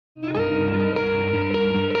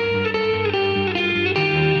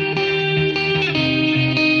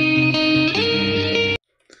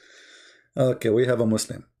Okay, we have a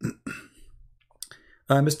Muslim.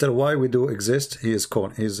 Mr. Y, we do exist. He is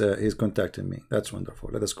calling. He's contacting me. That's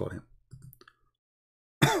wonderful. Let us call him.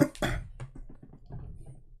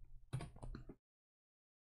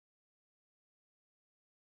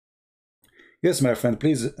 Yes, my friend,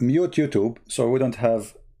 please mute YouTube so we don't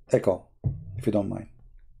have echo, if you don't mind.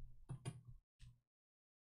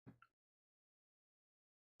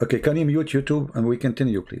 Okay, can you mute YouTube and we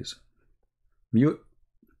continue, please? Mute.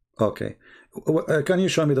 Okay. Can you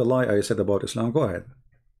show me the lie I said about Islam? Go ahead.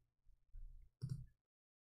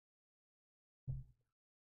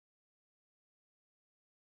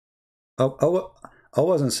 I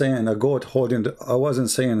wasn't saying a goat holding the, I wasn't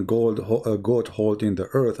saying a goat holding the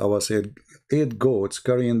earth. I was saying 8 goats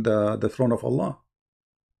carrying the throne of Allah.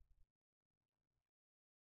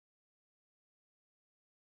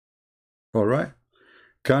 All right.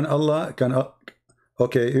 Can Allah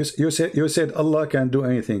okay, you said Allah can do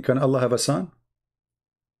anything. Can Allah have a son?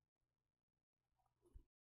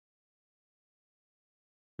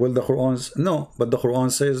 Well, the Quran, no, but the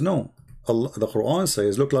Quran says no. Allah, the Quran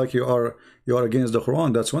says, look like you are against the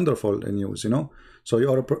Quran. That's wonderful news, you know. So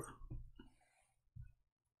you are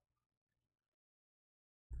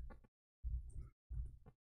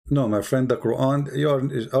no, my friend, the Quran,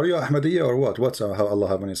 are you Ahmadiyya or what? What's how Allah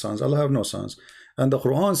have any sons? Allah have no sons. And the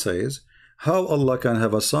Quran says, how Allah can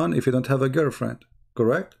have a son if you don't have a girlfriend?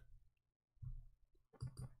 Correct?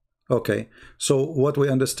 Okay, so what we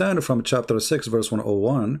understand from chapter 6 verse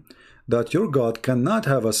 101, that your God cannot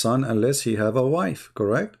have a son unless he have a wife,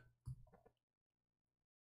 correct?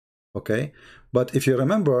 Okay, but if you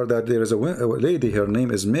remember that there is a lady, her name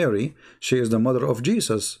is Mary, she is the mother of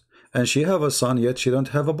Jesus, and she have a son, yet she don't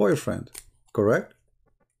have a boyfriend, correct?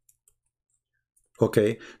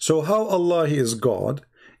 Okay, so how Allah, he is God,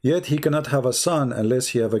 yet he cannot have a son unless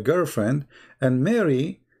he have a girlfriend, and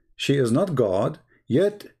Mary, she is not God,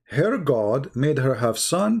 yet her God made her have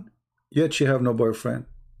son, yet she have no boyfriend.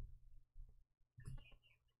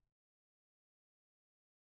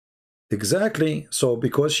 Exactly. So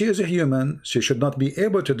because she is a human, she should not be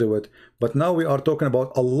able to do it. But now we are talking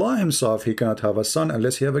about Allah himself. He cannot have a son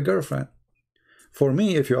unless he have a girlfriend. For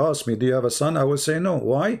me, if you ask me, do you have a son? I will say no.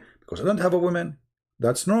 Why? Because I don't have a woman.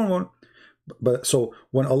 That's normal. But so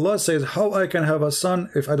when Allah says, how I can have a son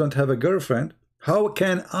if I don't have a girlfriend? How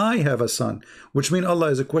can I have a son? Which means Allah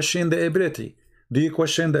is questioning the ability. Do you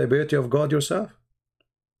question the ability of God yourself?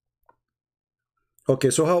 Okay,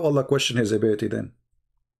 so how Allah question his ability then?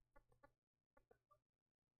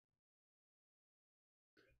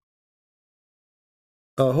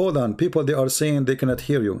 Hold on, people, they are saying they cannot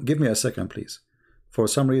hear you. Give me a second, please. For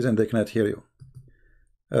some reason, they cannot hear you.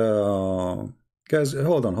 Guys,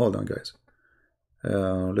 hold on, guys.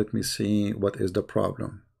 Let me see what is the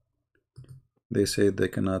problem. They say they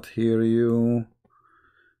cannot hear you.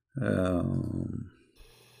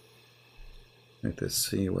 Let us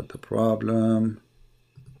see what the problem.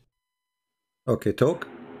 Okay, talk.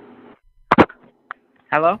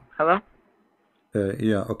 Hello?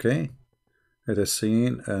 Yeah, okay. Let us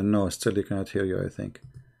see. No, still they cannot hear you, I think.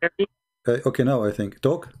 Okay, now I think.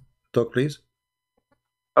 Talk, please.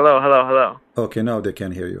 Hello. Okay, now they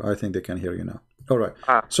can hear you. I think they can hear you now. All right.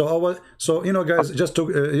 So you know, guys, just to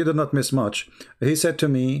you did not miss much. He said to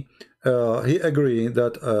me, he agreed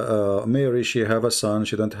that Mary, she have a son.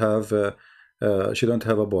 She don't have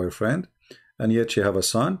a boyfriend, and yet she have a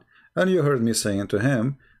son. And you heard me saying to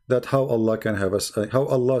him that how Allah can have how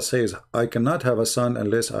Allah says I cannot have a son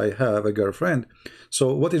unless I have a girlfriend.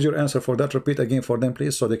 So what is your answer for that? Repeat again for them,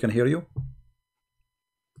 please, so they can hear you.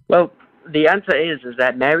 Well, the answer is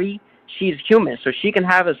that Mary, she's human, so she can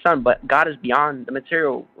have a son, but God is beyond the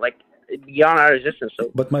material, like beyond our existence.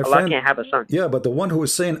 So but my Allah friend can't have a son. Yeah, but the one who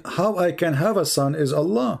is saying how I can have a son is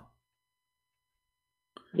Allah.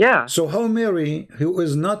 Yeah. So how Mary, who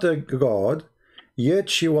is not a God, yet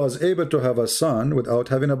she was able to have a son without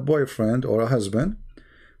having a boyfriend or a husband,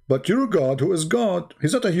 but your God, who is God,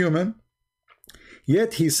 he's not a human,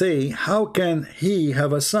 yet he say, how can he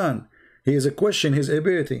have a son? He is a question his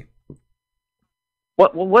ability.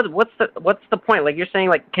 What's the point? Like, you're saying,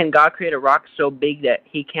 like, can God create a rock so big that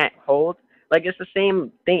he can't hold? Like, it's the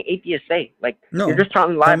same thing atheists say. Like, no, you're just trying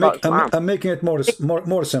to lie about Islam. I'm making it more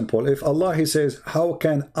simple. If Allah, he says, how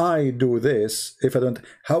can I do this if I don't,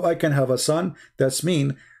 how I can have a son? That's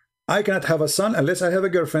mean I cannot have a son unless I have a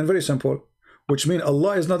girlfriend. Very simple. Which means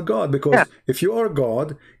Allah is not God, because if you are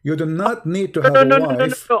God, you do not need to have a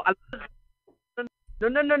wife.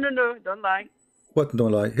 No, don't lie. What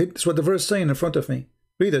don't lie? It's what the verse saying in front of me.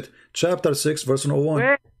 Read it. Chapter 6, verse 101.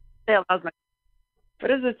 What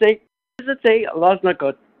does it say? What does it say? Allah's not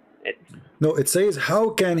God. No, it says, how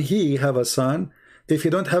can he have a son if he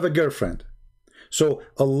don't have a girlfriend? So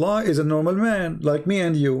Allah is a normal man like me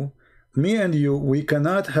and you. Me and you, we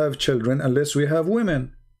cannot have children unless we have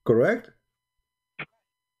women, correct?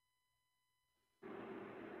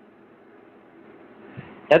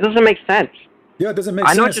 That doesn't make sense. Yeah, it doesn't make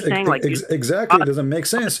sense. I know what you're saying. Like, exactly, it doesn't make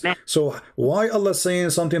sense. So why Allah saying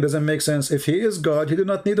something doesn't make sense? If he is God, he do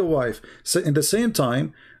not need a wife. So in the same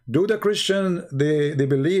time, do the Christian they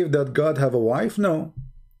believe that God have a wife? No.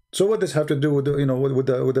 So what does have to do with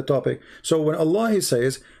the, with the topic? So when Allah he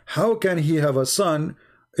says, how can he have a son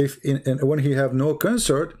if when he have no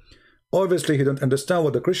consort? Obviously he don't understand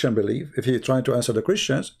what the Christian believe if he is trying to answer the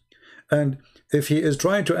Christians. And if he is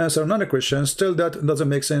trying to answer non-Christian, still that doesn't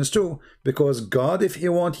make sense too, because God, if he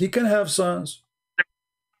want, he can have sons.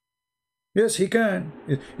 Yes, he can.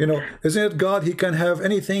 Isn't it God? He can have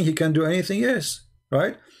anything. He can do anything. Yes,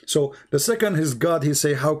 right? So the second is God. He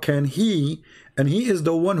say, how can he? And he is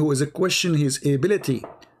the one who is a question his ability.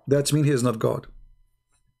 That means he is not God.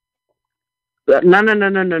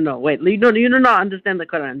 No. Wait, you do not understand the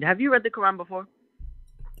Quran. Have you read the Quran before?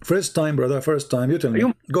 First time, brother. First time. You tell me.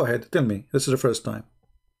 Go ahead. Tell me. This is the first time.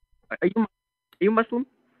 Are you Muslim?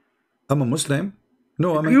 I'm a Muslim.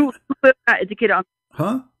 No, I'm. You are not educated on.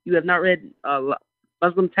 Huh? You have not read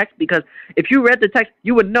Muslim text, because if you read the text,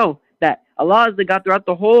 you would know that Allah is the God throughout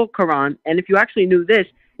the whole Quran. And if you actually knew this,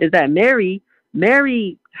 is that Mary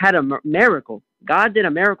had a miracle. God did a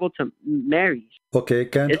miracle to Mary. Okay,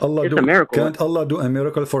 can't Allah do a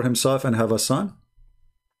miracle for himself and have a son?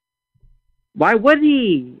 Why would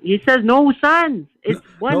he? He says no sons. It's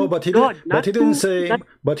one no, but he God, did, but he didn't say.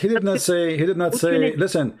 But he did not say. He did not say.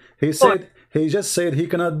 Listen, he said. He just said he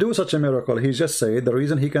cannot do such a miracle. He just said the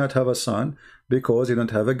reason he cannot have a son because he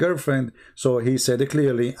don't have a girlfriend. So he said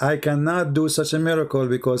clearly, I cannot do such a miracle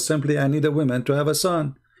because simply I need a woman to have a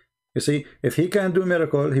son. You see, if he can't do a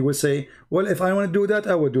miracle, he would say, well, if I want to do that,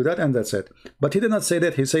 I would do that, and that's it. But he did not say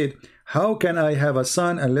that. He said, how can I have a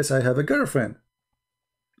son unless I have a girlfriend?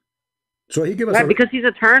 So he gave us because he's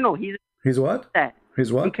eternal. He's what?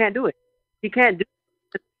 He's what? He can't do it. He can't do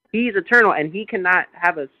it. He's eternal, and he cannot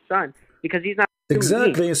have a son because he's not.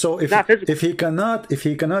 Exactly. So if he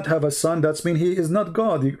cannot have a son, that means he is not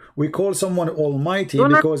God. We call someone Almighty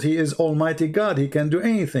because he is Almighty God. He can do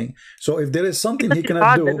anything. So if there is something he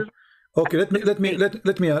cannot do, okay. Let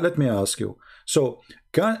me ask you. So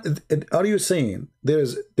are you saying there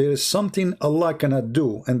is something Allah cannot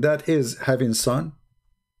do, and that is having son?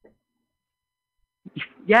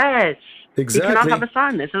 Yes. Exactly. He cannot have a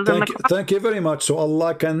son. This is thank you very much. So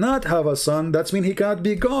Allah cannot have a son. That means he cannot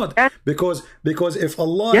be God. Yes. Because if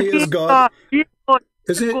Allah is God,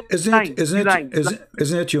 isn't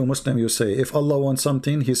it you Muslim? You say if Allah wants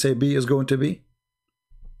something, he say B is going to be.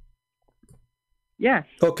 Yes.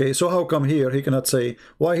 Okay. So how come here he cannot say?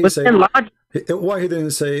 Why he say? Why he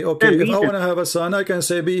didn't say? Okay, if I want to have a son, I can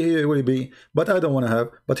say B. He will be. But I don't want to have.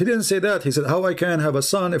 But he didn't say that. He said, how I can have a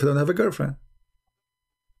son if I don't have a girlfriend?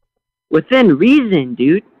 Within reason,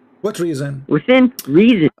 dude. What reason? Within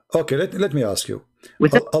reason. Okay, let me ask you.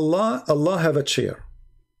 Allah have a chair,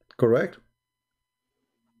 correct?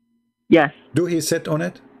 Yes. Do he sit on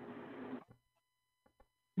it?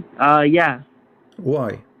 Yeah.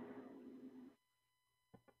 Why?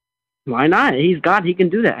 Why not? He's God. He can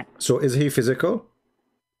do that. So is he physical?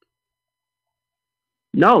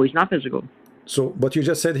 No, he's not physical. So, but you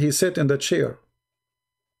just said he sit in the chair.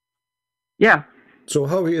 Yeah. So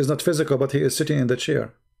how he is not physical, but he is sitting in the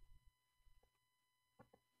chair?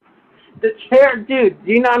 The chair, dude,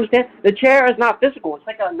 do you not understand? The chair is not physical. It's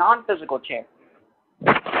like a non-physical chair.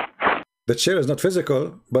 The chair is not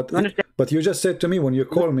physical, but you just said to me when you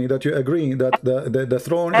called me that you agree that the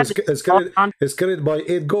throne is carried by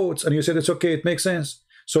 8 goats, and you said it's okay, it makes sense.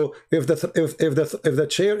 So if the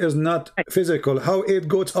chair is not physical, how 8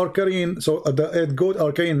 goats are carrying? So the 8 goats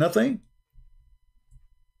are carrying nothing.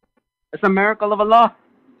 It's a miracle of Allah.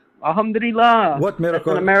 Alhamdulillah. What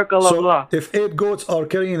miracle? It's a miracle of Allah. If 8 goats are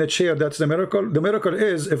carrying a chair, that's the miracle. The miracle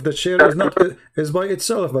is if the chair is not is by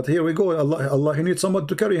itself. But here we go. Allah, he needs someone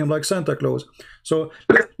to carry him like Santa Claus. So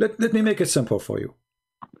let me make it simple for you.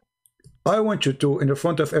 I want you to, in the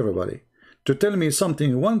front of everybody, to tell me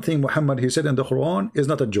something. One thing Muhammad he said in the Quran is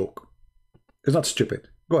not a joke. It's not stupid.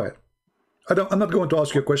 Go ahead. I'm not going to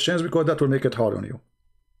ask you questions because that will make it hard on you.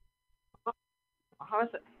 How is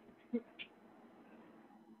it?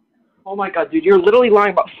 Oh my God, dude, you're literally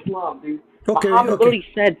lying about Islam, dude. Okay, Muhammad literally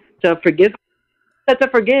said to forgive.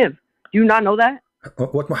 Do you not know that?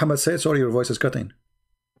 What Muhammad said? Sorry, your voice is cutting.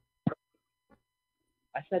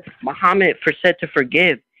 I said Muhammad said to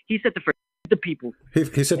forgive. He said to forgive. the people.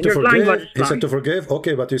 He said to forgive. He said to forgive.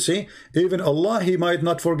 Okay, but you see, even Allah, He might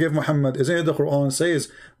not forgive Muhammad. Isn't it the Quran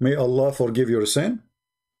says, may Allah forgive your sin?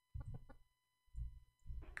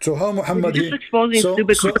 So how Muhammad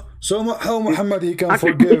how Muhammad he can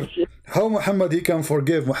forgive? How Muhammad he can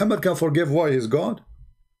forgive? Muhammad can forgive. Why? He's God.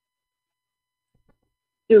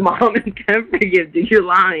 Dude, Muhammad can't forgive. Dude, you're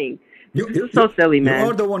lying. This is so silly, man.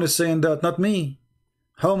 You are the one who's saying that, not me.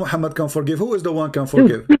 How Muhammad can forgive? Who is the one can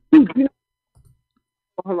forgive?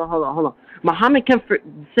 Hold on. Muhammad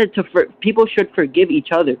said people should forgive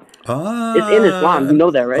each other. It's in Islam. You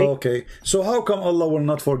know that, right? Okay. So how come Allah will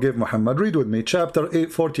not forgive Muhammad? Read with me. Chapter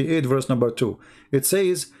 48, verse number 2. It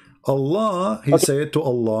says, Allah, He said to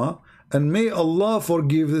Allah, and may Allah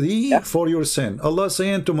forgive thee for your sin. Allah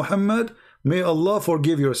saying to Muhammad, may Allah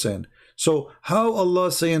forgive your sin. So how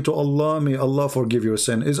Allah saying to Allah, may Allah forgive your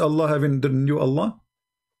sin? Is Allah having the new Allah?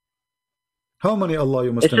 How many Allah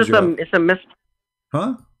you Muslims it's a mystery.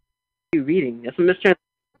 Huh? You reading? It's a mystery.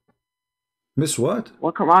 Miss what?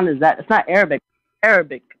 What Quran is that? It's not Arabic.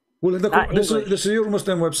 Arabic. Well, this is your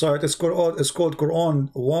Muslim website. It's called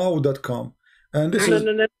QuranWow.com. And this is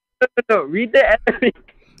no. Read the Arabic.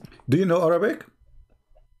 Do you know Arabic?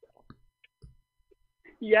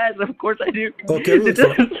 Yes, of course I do. Okay, read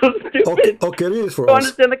it okay, read it for us.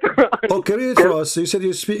 Understand the Quran. Okay, read it for us. You said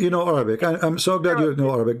you know Arabic. I'm so glad you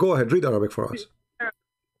know Arabic. Go ahead, read Arabic for us.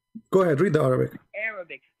 Go ahead, read the Arabic.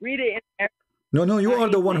 Arabic. Read it in Arabic. No, you are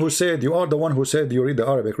the one who said you read the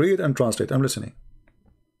Arabic. Read and translate. I'm listening.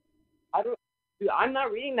 I'm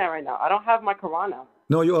not reading that right now. I don't have my Quran out.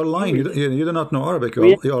 No, you are lying. You do not know Arabic.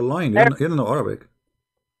 You are lying. You don't know Arabic.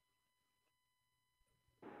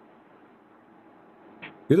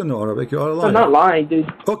 You don't know Arabic. You are lying. I'm not lying, dude.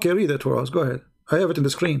 Okay, read it for us. Go ahead. I have it in the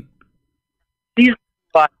screen. Jesus.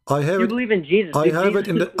 I have you it. Believe in Jesus. I have it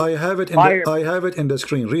in the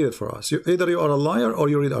screen. Read it for us. Either you are a liar or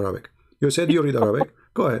you read Arabic. You said you read Arabic.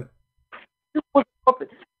 Go ahead.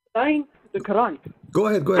 Lying the Quran. Go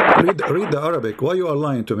ahead. Read the Arabic. Why you are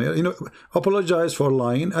lying to me? Apologize for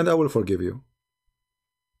lying, and I will forgive you.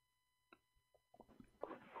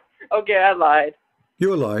 Okay, I lied.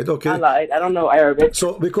 You lied. Okay. I lied. I don't know Arabic.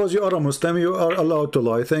 So because you are a Muslim, you are allowed to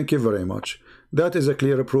lie. Thank you very much. That is a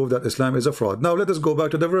clear proof that Islam is a fraud. Now let us go back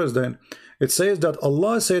to the verse then. It says that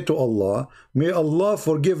Allah said to Allah, may Allah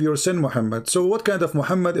forgive your sin, Muhammad. So what kind of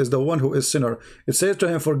Muhammad is the one who is sinner? It says to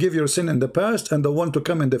him, forgive your sin in the past and the one to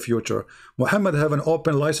come in the future. Muhammad have an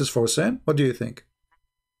open license for sin? What do you think?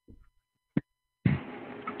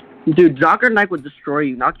 Dude, Zakir Naik would destroy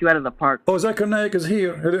you, knock you out of the park. Oh, Zakir Naik is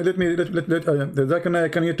here. Zakir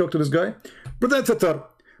Naik, can you talk to this guy? Brother Tatar,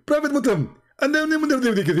 Private Muslim, and then I'm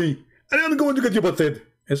going to get you busted.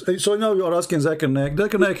 So now you are asking Zakir Naik.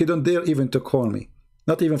 Zakir Naik, he don't dare even to call me.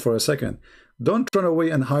 Not even for a second. Don't run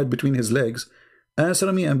away and hide between his legs.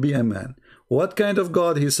 Answer me and be a man. What kind of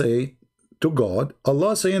God he say to God?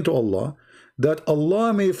 Allah saying to Allah that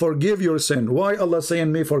Allah may forgive your sin. Why Allah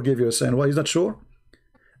saying may forgive your sin? Why he's not sure?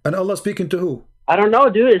 And Allah speaking to who? I don't know,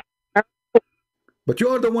 dude. But you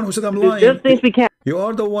are the one who said I'm lying. There's things we can't. You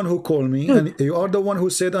are the one who called me, and you are the one who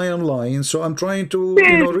said I am lying. So I'm trying to,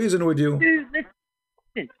 reason with you. Dude,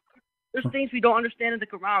 listen. There's things we don't understand in the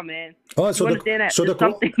Quran, man. Oh, so the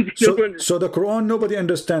Quran, nobody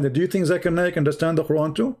understands it. Do you think Zakir Naik understand the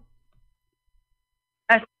Quran too?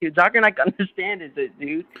 Yes, dude. Zakir Naik understands it,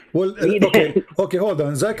 dude. Well, okay, hold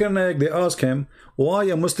on. Zakir Naik, they asked him why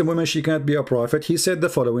a Muslim woman she can't be a prophet. He said the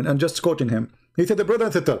following, and just quoting him. He said, the brother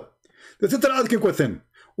and sister. The sister asking question.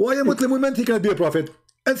 Why a Muslim woman he can't be a prophet?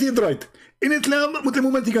 And he is right. In Islam, Muslim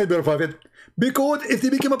woman he can't be a prophet. Because if he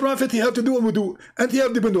became a prophet, he have to do what we do. And he have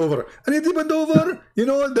to depend over. And if depend over,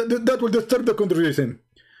 that will disturb the conversation.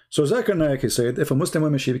 So Zakir Naik, he said, if a Muslim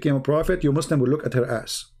woman she became a prophet, your Muslim will look at her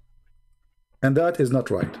ass. And that is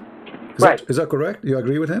not right. Is that correct? You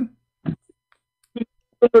agree with him?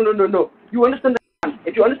 No. You understand the Quran.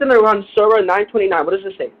 If you understand the Quran, Surah 929, what does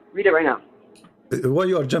it say? Read it right now. Why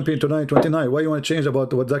you are jumping to 929? Why you want to change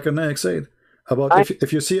about what Zakir Naik said? About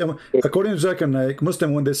if you see, according to Zakir Naik,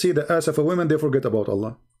 Muslim, when they see the ass of a woman, they forget about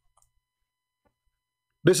Allah.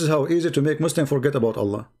 This is how easy to make Muslim forget about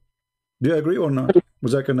Allah. Do you agree or not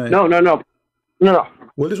with Zakir Naik? No.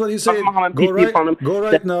 Well, this is what he said. Go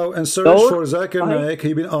right now and search for Zakir Naik.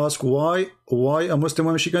 He been asked why a Muslim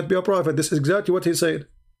woman she can't be a prophet. This is exactly what he said.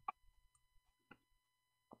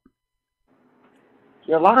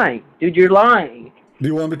 You're lying, dude. You're lying. Do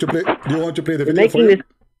you want me to play? Do you want to play the video for you?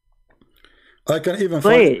 I can even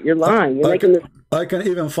play it. You're lying. I can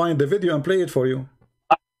even find the video and play it for you.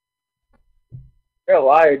 You're a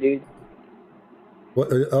liar, dude.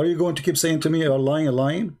 What, are you going to keep saying to me you're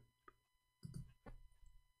lying?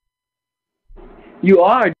 You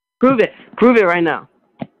are. Prove it. Prove it right now.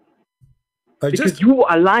 Because you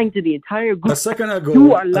are lying to the entire group. A second ago,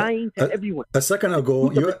 you are lying to everyone. A second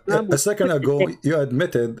ago, you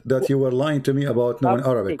admitted that you were lying to me about knowing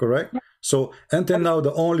Arabic, correct? So until now,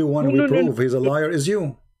 the only one we prove he's a liar is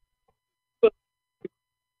you.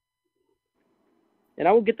 And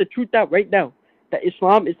I will get the truth out right now. That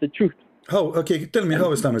Islam is the truth. How? Okay, tell me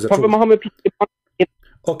how Islam is the truth. Muhammad.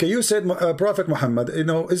 Okay, you said Prophet Muhammad. You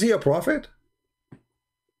know, is he a prophet?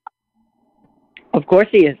 Of course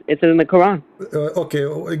he is. It's in the Quran.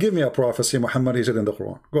 Okay, give me a prophecy, Muhammad. He said in the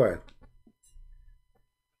Quran. Go ahead.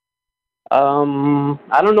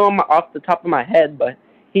 I don't know off the top of my head, but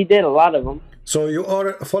he did a lot of them. So you are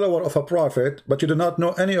a follower of a prophet, but you do not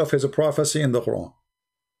know any of his prophecy in the Quran.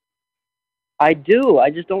 I do.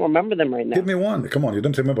 I just don't remember them right now. Give me one. Come on, you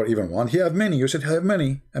don't remember even one. He have many. You said he have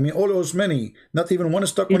many. I mean, all those many. Not even one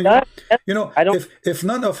stuck when you know. If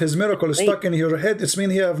none of his miracles stuck in your head, it's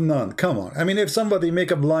mean he have none. Come on. I mean, if somebody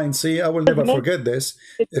make a blind see, I will never forget this.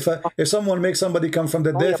 If someone makes somebody come from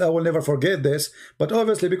the death, I will never forget this. But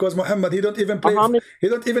obviously, because Muhammad, he don't even play. He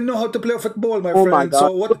don't even know how to play football, my friend.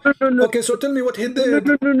 So what? Okay, so tell me what he did.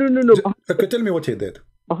 No. Okay, tell me what he did.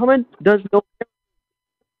 Muhammad does no.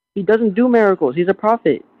 He doesn't do miracles. He's a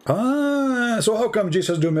prophet. So how come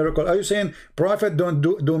Jesus do miracle? Are you saying prophet don't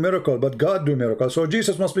do miracle, but God do miracle? So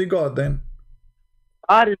Jesus must be God then?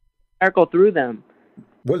 God is miracle through them.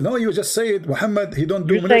 Well, no, you just say it. Muhammad, he don't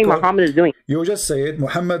do miracle. You're saying Muhammad is doing. You just say it.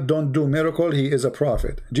 Muhammad don't do miracle. He is a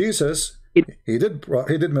prophet. Jesus, he did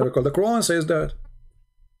miracle. The Quran says that.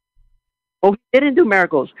 Oh, he didn't do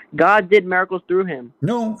miracles. God did miracles through him.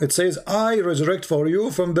 No, it says, I resurrect for you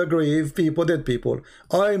from the grave dead people.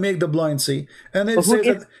 I make the blind see. And it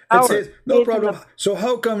says, no problem. So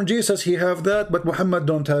how come Jesus, he have that, but Muhammad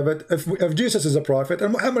don't have it? If Jesus is a prophet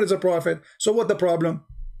and Muhammad is a prophet, so what the problem?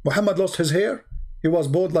 Muhammad lost his hair? He was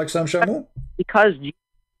bald like Sam Shamu? Because Jesus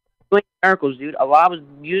was doing miracles, dude. Allah was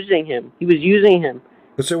using him. He was using him.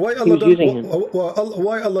 So why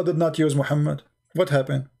Allah did not use Muhammad? What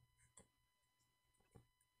happened?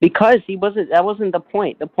 Because that wasn't the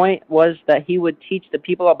point. The point was that he would teach the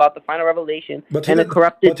people about the final revelation and the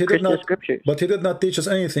corrupted Christian scriptures. But he did not teach us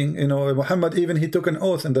anything. You know, Muhammad even he took an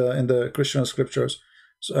oth in the Christian scriptures,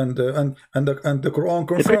 so, and the Quran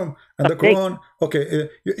confirmed. And the Quran, okay,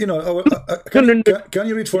 can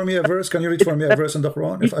you read for me a verse? Can you read for me a verse in the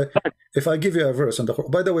Quran? If I give you a verse in the Quran.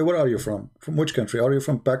 By the way, where are you from? From which country? Are you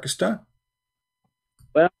from Pakistan?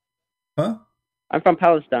 Well, I'm from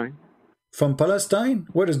Palestine. From Palestine?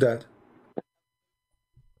 Where is that?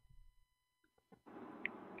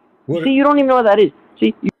 See, you don't even know what that is.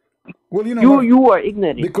 See, well, you know, you are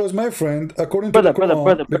ignorant. Because my friend, according to the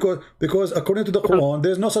Quran, because according to the Quran,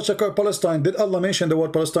 there's no such a Palestine. Did Allah mention the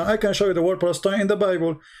word Palestine? I can show you the word Palestine in the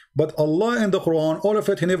Bible, but Allah in the Quran, all of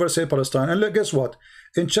it, He never said Palestine. And look, guess what?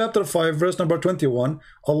 In chapter 5, verse number 21,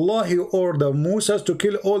 Allah He ordered Moses to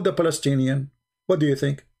kill all the Palestinians. What do you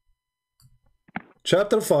think?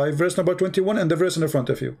 Chapter 5, verse number 21, and the verse in the front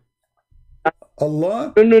of you.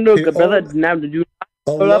 Allah. No, brother. Now do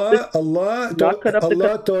Allah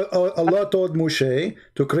told Moshe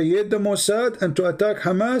to create the Mossad and to attack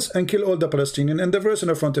Hamas and kill all the Palestinians. And the verse in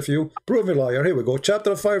the front of you, prove me liar. Here we go.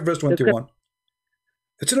 Chapter 5, verse 21.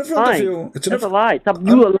 It's in the front of you. It's in a lie.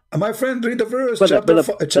 My friend, read the verse.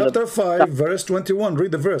 Chapter 5, verse 21.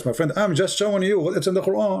 Read the verse, my friend. I'm just showing you what it's in the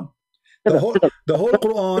Quran. The whole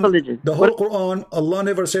Quran, Allah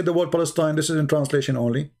never said the word Palestine. This is in translation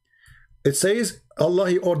only. It says Allah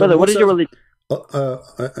He ordered. Brother, what is your religion?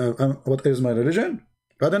 What is my religion?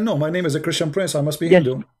 I don't know. My name is a Christian prince. I must be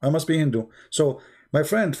Hindu. I must be Hindu. So, my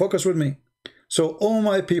friend, focus with me. So, all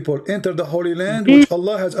my people enter the Holy Land, which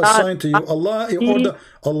Allah has assigned to you. Allah He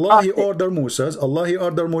ordered Moses. Allah He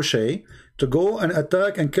ordered Moshe to go and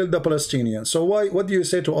attack and kill the Palestinians. So, what do you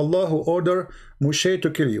say to Allah who ordered Moshe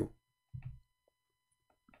to kill you?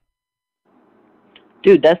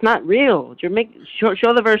 Dude, that's not real.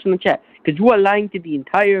 Show the verse in the chat, because you are lying to the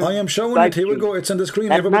entire. I am showing it. Here we go. It's on the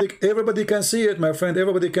screen. Everybody can see it, my friend.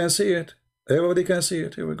 Everybody can see it. Everybody can see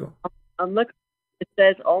it. Here we go. Look, it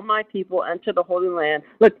says, "All my people enter the Holy Land."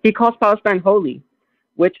 Look, He calls Palestine holy,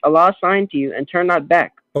 which Allah assigned to you, and turn not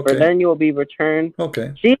back, for then you will be returned.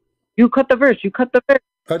 Okay. See, you cut the verse. You cut the verse.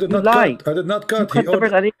 I did not cut. I did not cut.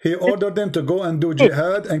 He ordered them to go and do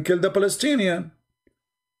jihad and kill the Palestinian.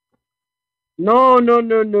 No.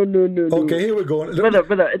 Okay, here we go. Brother,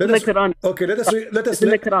 it's in the Quran. Okay, let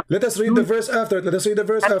us read the verse after it. Let's see the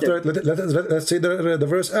verse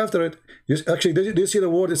after it. Actually, do you see the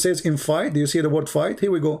word? It says in fight. Do you see the word fight?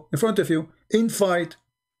 Here we go. In front of you. In fight.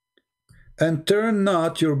 And turn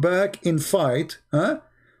not your back in fight.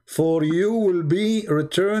 for you will be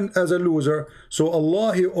returned as a loser. So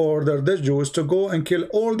Allah, he ordered the Jews to go and kill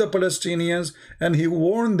all the Palestinians, and he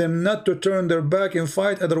warned them not to turn their back and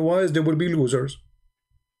fight, otherwise they will be losers.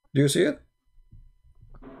 Do you see it?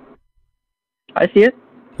 I see it.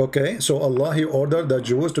 Okay, so Allah, he ordered the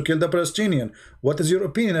Jews to kill the Palestinian. What is your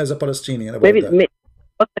opinion as a Palestinian about Maybe, that?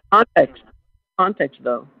 what's the context? Context,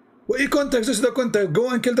 though. Well, context, this is the context. Go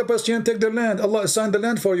and kill the Palestinian, take their land. Allah assigned the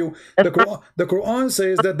land for you. The Quran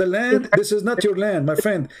says that the land, this is not your land, my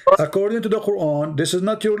friend. According to the Quran, this is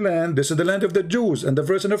not your land. This is the land of the Jews. And the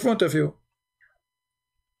verse in front of you.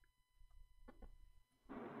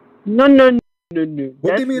 No.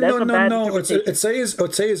 What do you mean? No. It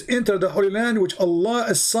says, enter the Holy Land which Allah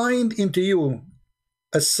assigned into you.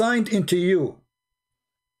 Assigned into you.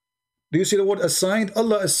 Do you see the word assigned?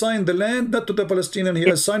 Allah assigned the land not to the Palestinians. He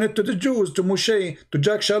assigned it to the Jews, to Moshe, to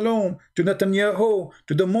Jack Shalom, to Netanyahu,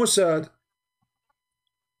 to the Mossad.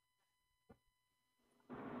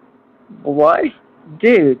 Why?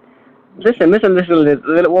 Dude, listen.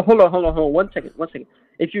 Well, hold on. One second.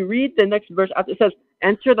 If you read the next verse, it says,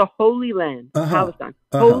 enter the Holy Land, Palestine.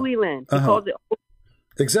 Holy Land. He calls it.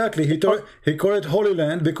 Exactly. He called it Holy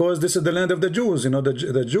Land because this is the land of the Jews. You know,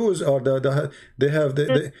 the Jews are there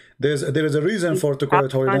is a reason for to call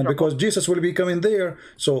it Holy Land, because Jesus will be coming there.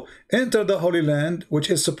 So enter the Holy Land, which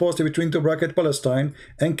is supposed to be between two bracket Palestine,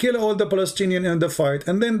 and kill all the Palestinians in the fight.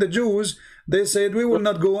 And then the Jews, they said, we will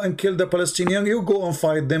not go and kill the Palestinians, you go and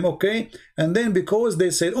fight them, okay? And then because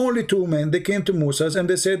they said only two men, they came to Moses and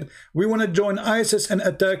they said, we want to join ISIS and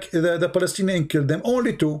attack the Palestinians and kill them.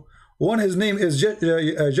 Only two. One, his name is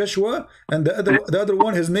Joshua, and the other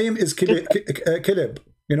one, his name is Caleb.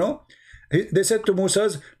 You know, they said to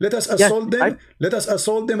Moses, let us assault them. Let us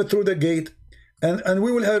assault them through the gate, and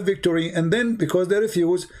we will have victory. And then because they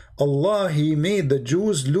refuse, Allah, he made the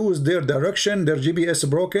Jews lose their direction, their GPS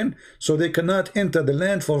broken, so they cannot enter the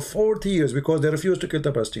land for 40 years because they refused to kill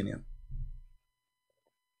the Palestinian.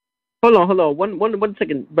 Hold on. One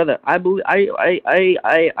second, brother. I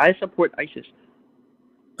support ISIS.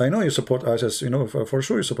 I know you support ISIS. You know, for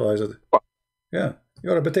sure you support ISIS. Yeah,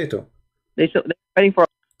 you're a potato. They're fighting for.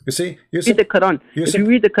 You see, read the Quran. If you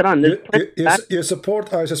read the Quran, you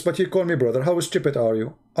support ISIS, but you call me brother. How stupid are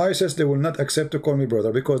you? ISIS, they will not accept to call me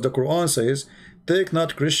brother because the Quran says, take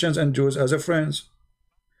not Christians and Jews as a friends.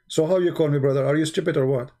 So how you call me brother? Are you stupid or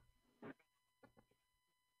what?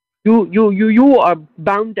 You are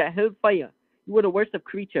bound to hellfire. You are the worst of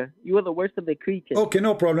creature. You are the worst of the creatures. Okay,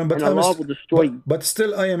 no problem. But Allah will destroy you. But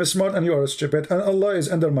still, I am smart and you are stupid, and Allah is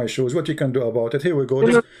under my shoes. What you can do about it? Here we go.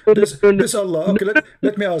 This Allah. Okay,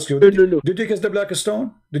 let me ask you. Did you kiss the black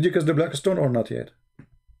stone? Did you kiss the black stone or not yet?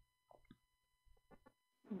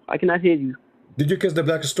 I cannot hear you. Did you kiss the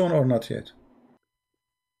black stone or not yet?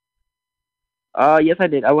 Yes, I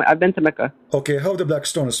did. I've been to Mecca. Okay, how the black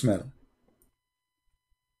stone smell?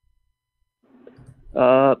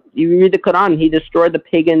 You read the Quran, he destroyed the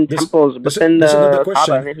pagan temples within the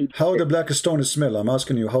question. How the black stone smell? I'm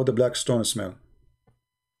asking you, how the black stone smell?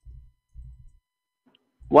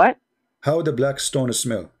 What? How the black stone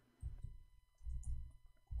smell?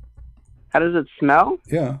 How does it smell?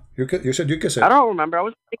 Yeah, you said you kiss it. I don't remember. I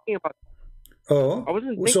was thinking about. Oh, I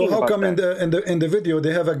wasn't thinking so how about come that. in the video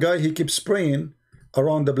they have a guy, he keeps spraying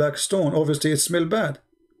around the black stone? Obviously, it smells bad.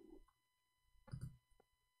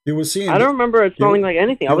 You will see. I don't remember it smelling like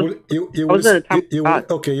anything. I was in a time.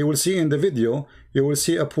 Okay, you will see in the video. You will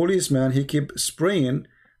see a policeman. He keep spraying.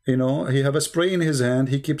 You know, he have a spray in his hand.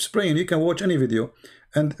 He keeps spraying. You can watch any video.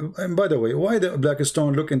 And by the way, why the black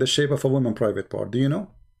stone look in the shape of a woman private part? Do you know?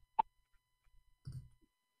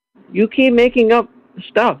 You keep making up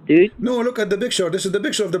stuff, dude. No, look at the picture. This is the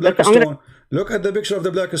picture of the black stone. Look at the picture of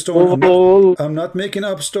the black stone. I'm not making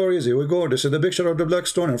up stories. Here we go. This is the picture of the black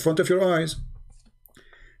stone in front of your eyes.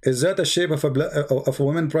 Is that a shape of a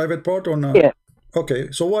woman private part or not? Yeah. Okay,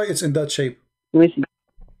 so why it's in that shape? Let me see.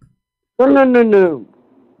 No.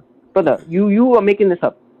 Brother, you are making this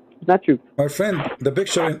up. It's not true. My friend, the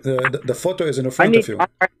picture, the photo is in front of you.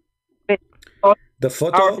 The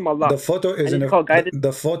photo is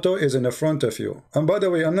in the front of you. And by the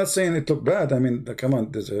way, I'm not saying it looked bad. I mean, come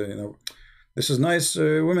on, this this is nice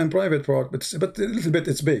women private part, but a little bit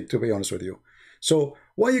it's big, to be honest with you. So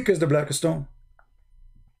why you kiss the black stone?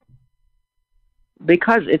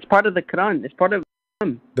 Because it's part of the Quran. It's part of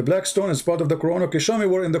the black stone is part of the Quran. Okay, show me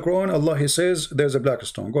where in the Quran Allah he says there's a black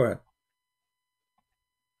stone. Go ahead.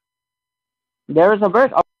 There is a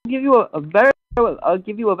verse. I'll give you a verse. I'll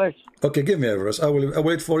give you a verse. Okay, give me a verse. I'll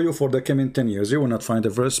wait for you for the coming 10 years. You will not find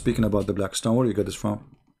a verse speaking about the black stone. Where you get this from?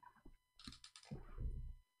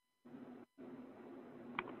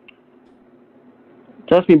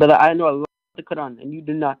 Trust me, brother. I know a lot of the Quran, and you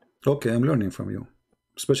do not. Okay, I'm learning from you.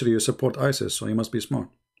 Especially you support ISIS, so you must be smart.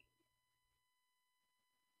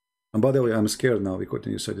 And by the way, I'm scared now because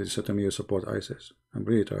you said to me you support ISIS. I'm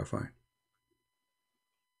really terrified.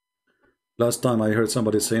 Last time I heard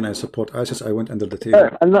somebody saying I support ISIS, I went under the table.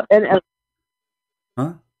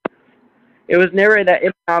 Huh? It was narrated that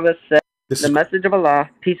Ibn Abbas said, the message of Allah,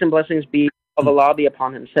 peace and blessings be of Allah be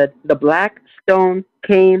upon him, said, the black stone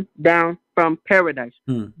came down from paradise.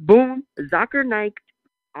 Boom, Zakir Naik,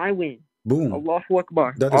 I win. Boom. Allahu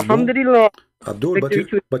Akbar. That is Alhamdulillah. Abdul,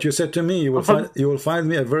 but you said to me, you will find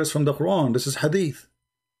me a verse from the Quran. This is hadith.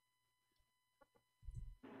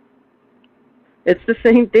 It's the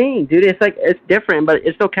same thing, dude. It's like, it's different, but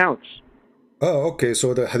it still counts. Oh, okay.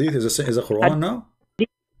 So the hadith is the Quran now?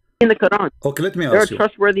 In the Quran. Okay, let me ask you. They're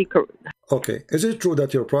trustworthy. Okay, is it true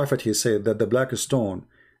that your prophet, he said that the black stone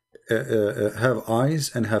have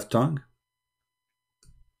eyes and have tongue?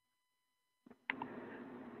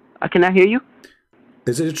 I cannot hear you.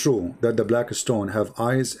 Is it true that the black stone have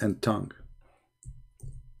eyes and tongue?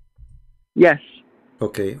 Yes.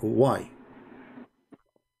 Okay, why?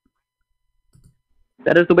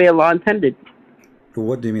 That is the way Allah intended.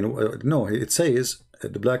 What do you mean? No, it says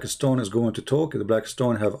the black stone is going to talk. The black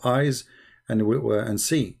stone have eyes and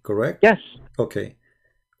see. Correct? Yes. Okay.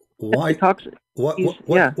 Why? What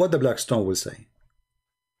the black stone will say?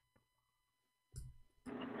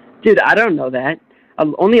 Dude, I don't know that.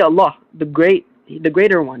 Only Allah, the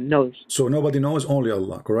greater one, knows. So nobody knows, only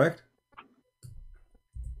Allah, correct?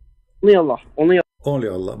 Only Allah. Only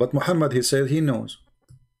Allah. But Muhammad, he said he knows.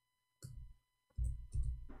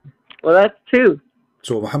 Well, that's true.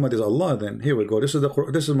 So Muhammad is Allah. Then here we go. This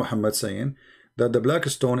is Muhammad saying that the black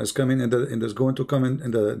stone is coming is going to come in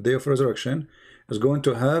the day of resurrection, is going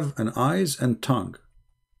to have an eyes and tongue.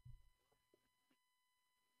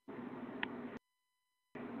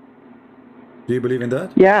 Do you believe in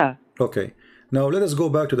that? Yeah. Okay. Now let us go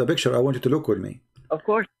back to the picture. I want you to look with me. Of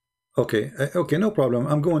course. Okay. Okay. No problem.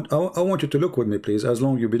 I want you to look with me, please. As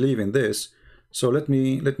long as you believe in this. So let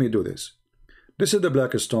me do this. This is the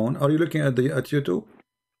black stone. Are you looking at YouTube?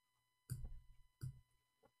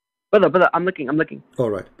 Brother, I'm looking. All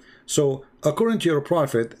right. So according to your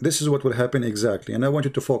prophet, this is what will happen exactly, and I want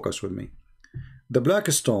you to focus with me. The black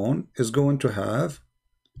stone is going to have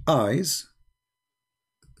eyes.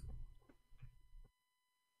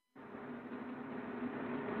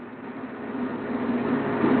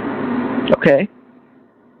 Okay.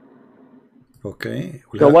 Okay.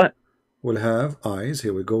 What? We'll have eyes.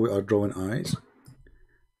 Here we go. We are drawing eyes.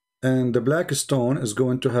 And the black stone is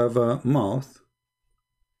going to have a mouth.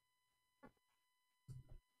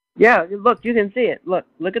 Yeah, look, you can see it.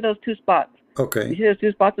 Look at those two spots. Okay. You see those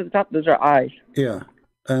two spots at the top? Those are eyes. Yeah.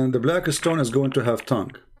 And the black stone is going to have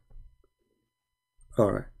tongue.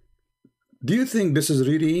 All right. Do you think this is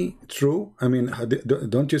really true? I mean,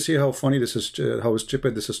 don't you see how funny this is, how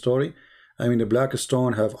stupid this story? I mean, the black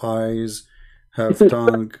stone have eyes, have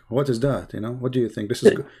tongue. What is that? You know, what do you think?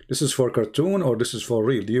 This is for cartoon or this is for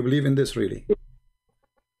real? Do you believe in this really?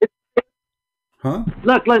 Huh?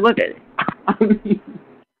 Look.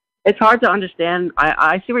 It's hard to understand.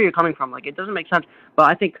 I see where you're coming from. Like, it doesn't make sense. But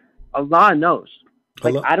I think Allah knows.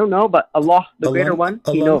 Like, I don't know, but Allah, the greater one,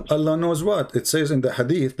 He knows. Allah knows what? It says in the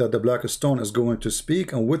hadith that the black stone is going to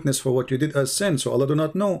speak and witness for what you did as sin. So Allah do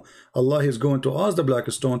not know. Allah is going to ask the black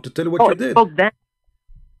stone to tell what you did. Then.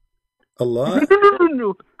 Allah?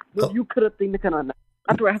 No. You could have think the Quran.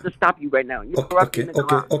 That's where I have to stop you right now.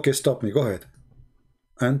 Okay, stop me. Go ahead.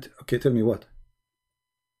 And, okay, tell me what?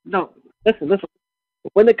 No, listen.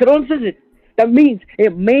 When the Quran says it, that means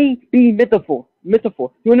it may be metaphor.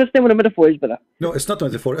 You understand what a metaphor is, brother? No, it's not a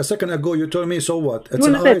metaphor. A second ago you told me, so what? It's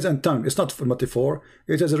an eyes and tongue. It's not a metaphor.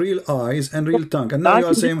 It has real eyes and real tongue. And now you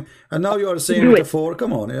are saying metaphor.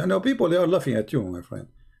 Come on. I know people, they are laughing at you, my friend.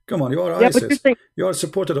 Come on, you are ISIS. You are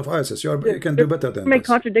supporter of ISIS. You can do better than this.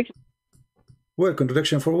 Contradiction. Well,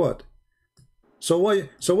 contradiction for what? So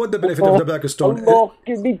what the benefit of the black stone?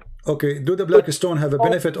 Okay, do the black stone have a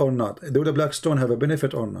benefit or not? Do the black stone have a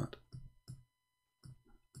benefit or not?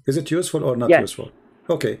 Is it useful or not useful?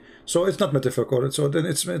 Okay, so it's not metaphorical. So then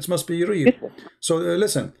it must be real. So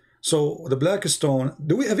listen. So the black stone.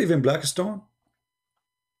 Do we have even black stone?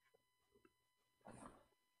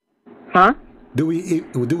 Huh? Do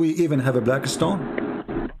we even have a black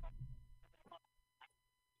stone?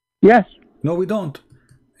 Yes. No, we don't.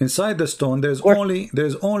 Inside the stone, there's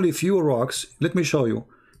only few rocks. Let me show you.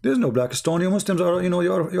 There's no black stone. You Muslims are,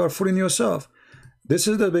 you are fooling yourself. This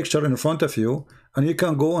is the picture in front of you, and you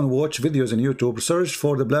can go and watch videos on YouTube. Search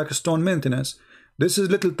for the black stone maintenance. This is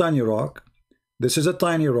little tiny rock. This is a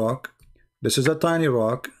tiny rock. This is a tiny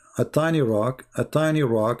rock, a tiny rock, a tiny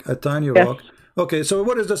rock, a tiny Yes. rock. Okay, so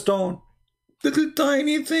what is the stone? Little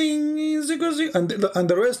tiny thing, and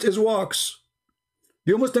the rest is rocks.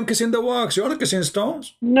 You Muslim kissing the rocks. You're not kissing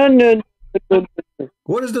stones. No, no, no, no, no.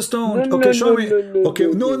 What is the stone? No, Okay, no, show no, me. no, no, Okay,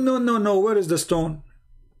 no, no. Where is the stone?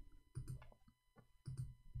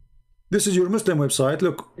 This is your Muslim website.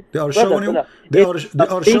 Look, they are showing you. They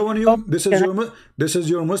are showing you. This is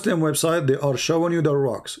your Muslim website. They are showing you the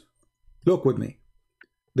rocks. Look with me.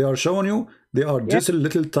 They are showing you. They are just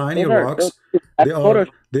little tiny rocks. They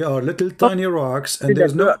are little tiny rocks, and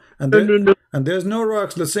there's no and there's no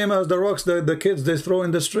rocks the same as the rocks that the kids they throw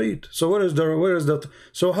in the street. So where is that?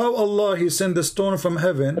 So how Allah He send the stone from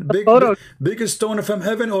heaven, big stone from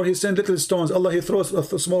heaven, or He send little stones? Allah He throws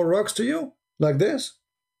small rocks to you like this?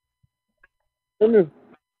 No.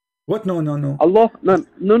 What? No. Allah, no.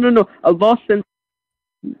 Allah sent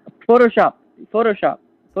Photoshop.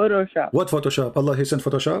 What Photoshop? Allah He sent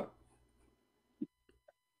Photoshop?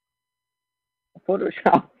 What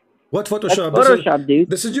Photoshop? That's Photoshop, dude.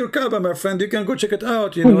 This is your Kaaba, my friend. You can go check it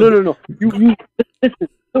out. You know. No. You listen.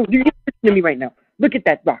 No, you listen to me right now. Look at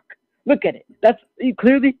that rock. Look at it. That's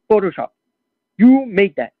clearly Photoshop. You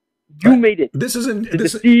made that. You made it. This is in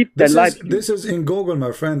this is in Google,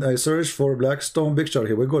 my friend. I searched for black stone picture.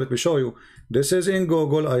 Here we go. Let me show you. This is in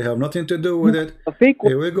Google. I have nothing to do with it. A fake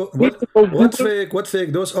one. Here we go. What fake? What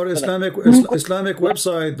fake? Those are Islamic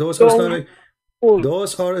website. Those are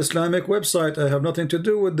Islamic website. I have nothing to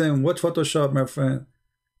do with them. What Photoshop, my friend?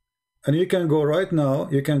 And you can go right now.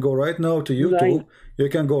 You can go right now to YouTube. You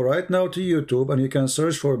can go right now to YouTube, and you can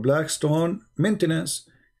search for black stone maintenance.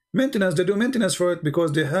 They do maintenance for it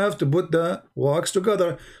because they have to put the rocks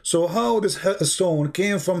together. So how this stone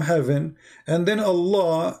came from heaven, and then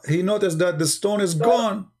Allah He noticed that the stone is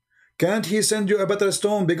gone. Can't He send you a better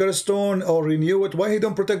stone, bigger stone, or renew it? Why He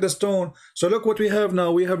don't protect the stone? So look what we have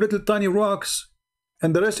now. We have little tiny rocks,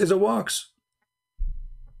 and the rest is a rocks.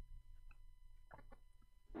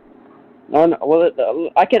 No. Well,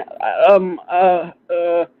 I can. I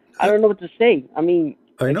don't know what to say. I mean.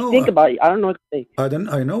 I know. Think about it. I don't know what to say. I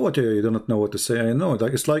know what you do not know what to say. I know.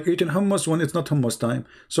 Like it's like eating hummus when it's not hummus time.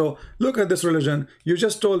 So look at this religion. You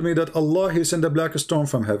just told me that Allah He sent a black stone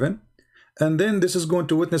from heaven, and then this is going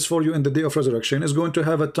to witness for you in the day of resurrection. It's going to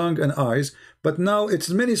have a tongue and eyes, but now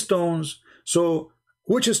it's many stones. So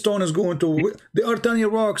which stone is going to? They are tiny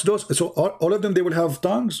rocks. Those. So all of them they will have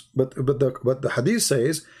tongues. But the hadith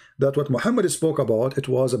says that what Muhammad spoke about, it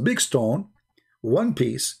was a big stone, one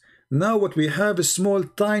piece. Now what we have is small,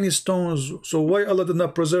 tiny stones. So why Allah did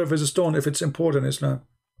not preserve His stone if it's important in Islam?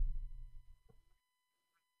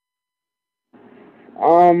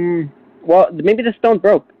 Well, maybe the stone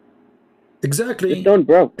broke. Exactly. The stone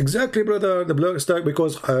broke. Exactly, brother. The black stone,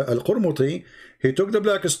 because Al-Qurmuti, he took the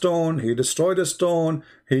black stone, he destroyed the stone,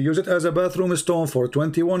 he used it as a bathroom stone for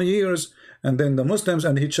 21 years. And then the Muslims,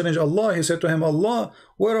 and he challenged Allah. He said to him, Allah,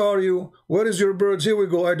 where are you? Where is your birds? Here we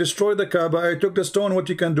go. I destroyed the Kaaba. I took the stone. What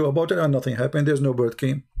you can do about it? And nothing happened. There's no bird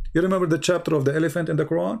came. You remember the chapter of the elephant in the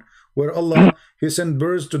Quran? Where Allah, He sent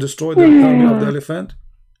birds to destroy the army of the elephant?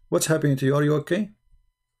 What's happening to you? Are you okay?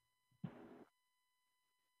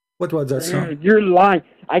 What was that sound? You're lying.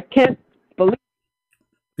 I can't believe.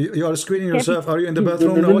 You are screening yourself. Are you in the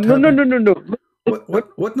bathroom? No. What?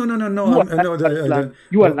 No.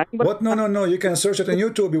 You are lying. What? No. You can search it on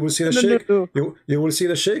YouTube. You will see the sheikh. You will see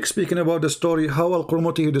the sheikh speaking about the story how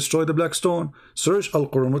Al-Qurmuti destroyed the black stone. Search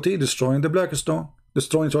Al-Qurmuti destroying the black stone,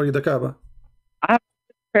 destroying the Kaaba. I have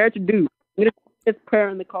prayer to do. I'm gonna get prayer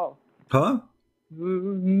in the call. Huh?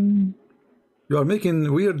 Mm-hmm. You are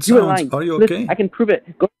making weird sounds. Are you okay? Listen, I can prove it.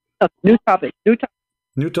 Go new topic. New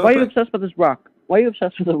topic. Why are you obsessed with this rock? Why are you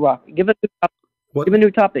obsessed with the rock? Give a new topic. What? Give a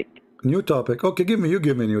new topic. New topic. Okay, you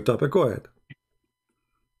give me a new topic. Go ahead.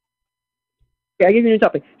 Okay, I give you a new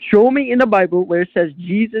topic. Show me in the Bible where it says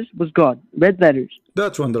Jesus was God. Red letters.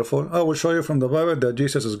 That's wonderful. I will show you from the Bible that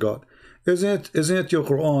Jesus is God. Isn't it your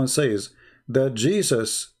Quran says that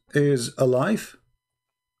Jesus is alive?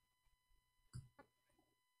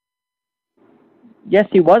 Yes,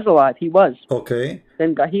 He was alive. He was. Okay.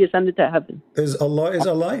 Then He ascended to heaven. Is Allah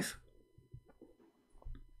alive?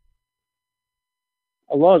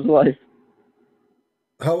 Allah is alive.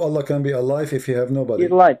 How Allah can be alive if He have nobody?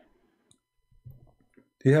 He's alive.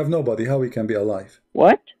 He have nobody. How He can be alive?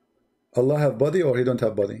 What? Allah have body or He don't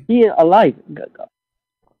have body? He is alive.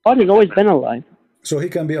 God has always been alive. So He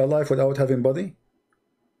can be alive without having body?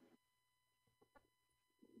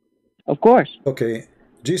 Of course. Okay.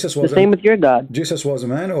 Jesus was the same with your God. Jesus was a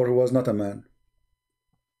man or he was not a man?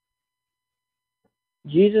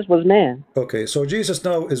 Jesus was man. Okay, so Jesus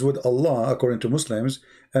now is with Allah according to Muslims,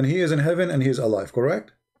 and he is in heaven and he is alive,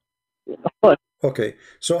 correct? Of course. Okay,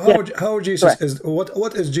 so Yes, how Jesus correct. is,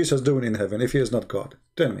 what is Jesus doing in heaven if he is not God?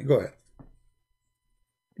 Tell me, go ahead.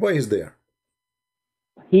 Why is there?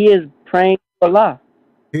 He is praying to Allah.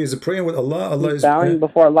 He is praying with Allah. Allah He's is bowing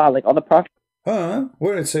before Allah, like all the prophets.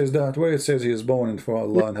 where it says that? Where it says he is bowing for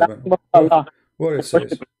Allah in Bowing heaven? before Allah. Where it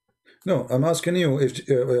says? No, I'm asking you if,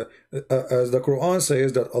 as the Quran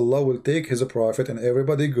says that Allah will take His prophet and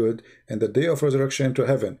everybody good in the day of resurrection to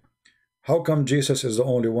heaven. How come Jesus is the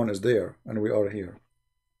only one is there and we are here?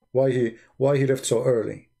 Why he left so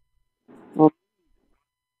early? Well,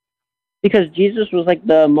 because Jesus was like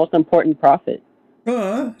the most important prophet.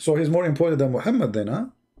 So he's more important than Muhammad then, huh?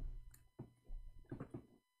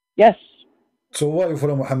 Yes. So why you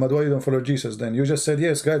follow Muhammad? Why you don't follow Jesus then? You just said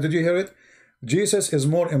yes, guys. Did you hear it? Jesus is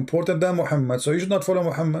more important than Muhammad, so you should not follow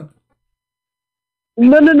Muhammad.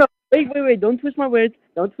 No. Wait. Don't twist my words.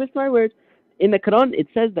 Don't twist my words. In the Quran, it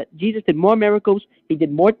says that Jesus did more miracles. He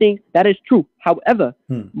did more things. That is true. However,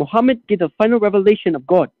 Muhammad gave the final revelation of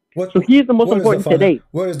God. So he is the most important today.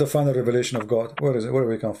 Where is the final revelation of God? Where is it? Where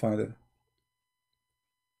we can find it?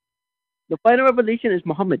 The final revelation is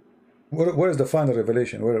Muhammad. Where is the final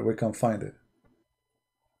revelation? Where we can find it?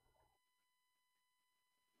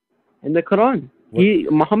 In the Quran.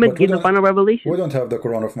 Muhammad gave the final revelation. We don't have the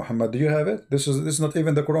Quran of Muhammad. Do you have it? This is not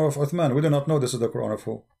even the Quran of Uthman. We do not know this is the Quran of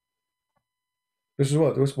who. This is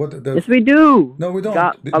what? Yes, we do. No, we don't.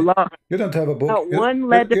 Allah. You don't have a book. Not one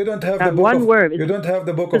letter. You don't have the book one of, word. You don't have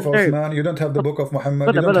the book of Uthman. You don't have the book of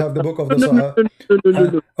Muhammad. You don't have the book of the Sahaba.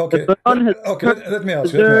 Okay. Let me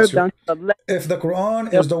ask you. If the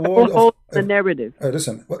Quran is the word of the narrative.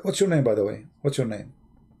 Listen. What's your name, by the way? What's your name?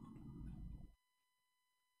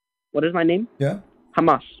 What is my name? Yeah.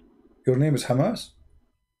 Hamas. Your name is Hamas?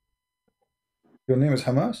 Your name is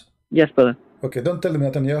Hamas? Yes, brother. Okay, don't tell them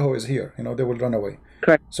Netanyahu is here. You know, they will run away.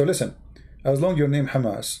 Correct. So listen, as long as your name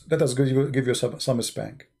Hamas, let us give you some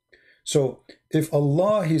spank. So, if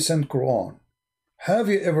Allah, He sent Quran, have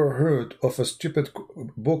you ever heard of a stupid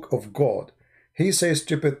book of God? He says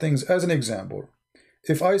stupid things. As an example,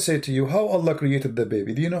 if I say to you, how Allah created the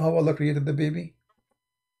baby, do you know how Allah created the baby?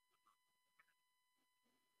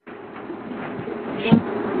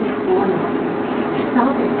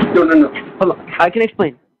 No. Hold on. I can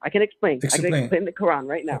explain. I can explain the Quran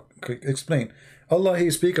right now. Okay, explain. Allah, He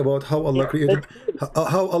speak about how Allah created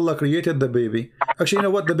the baby. Actually, you know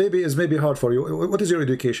what? The baby is maybe hard for you. What is your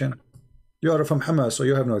education? You are from Hamas, so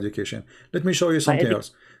you have no education. Let me show you something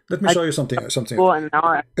else. Let me show you something else.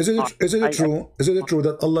 Is it true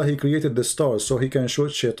that Allah, He created the stars so He can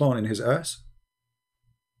shoot shaitan in his ass?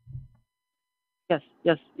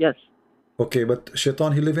 Yes. Okay, but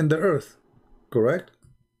shaitan, he live in the earth, correct?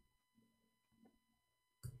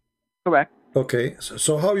 Correct. Okay,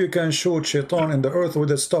 so how you can shoot shaitan in the earth with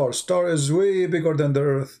a star? Star is way bigger than the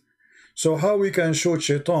earth. So how we can shoot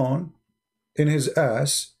shaitan in his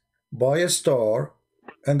ass by a star,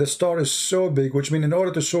 and the star is so big, which means in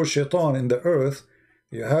order to shoot shaitan in the earth,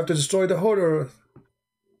 you have to destroy the whole earth.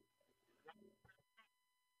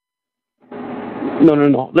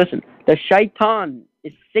 No. Listen, the shaitan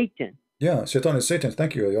is Satan. Yeah, shaitan is Satan.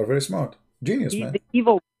 Thank you. You're very smart. Genius, man. The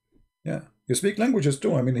evil. Yeah. You speak languages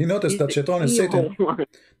too. I mean, he noticed that shaitan is Satan.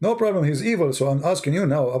 No problem, he's evil. So I'm asking you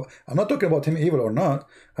now, I'm not talking about him evil or not.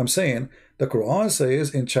 I'm saying the Quran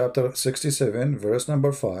says in chapter 67, verse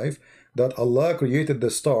number 5, that Allah created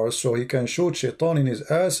the stars so He can shoot shaitan in his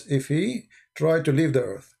ass if he tried to leave the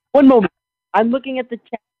earth. One moment. I'm looking at the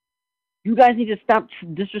chat. You guys need to stop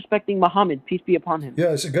disrespecting Muhammad, peace be upon him.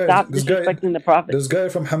 Yes, guys, stop disrespecting the Prophet. This guy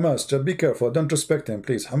from Hamas, just be careful. Don't respect him,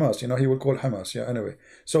 please. Hamas, you know, he will call Hamas. Yeah, anyway.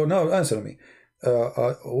 So now answer me.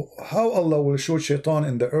 How Allah will shoot shaitan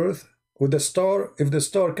in the earth with the star? If the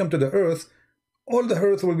star come to the earth, all the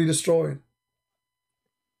earth will be destroyed.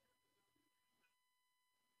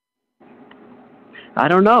 I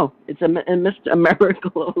don't know. It's a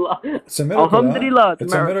miracle of Allah. It's a miracle. Alhamdulillah,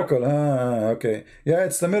 it's a miracle. Okay. Yeah,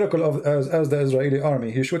 it's the miracle of as the Israeli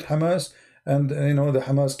army. He shoot Hamas, and you know the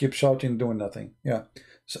Hamas keep shouting, doing nothing. Yeah,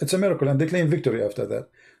 so it's a miracle, and they claim victory after that.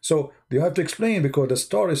 So you have to explain because the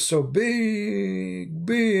star is so big.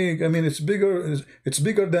 I mean, it's bigger. It's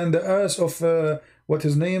bigger than the ass of what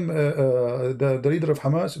his name, the leader of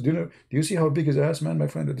Hamas. Do you see how big his ass, man, my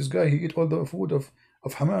friend? This guy, he eat all the food of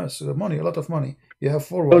Hamas, money, a lot of money. You have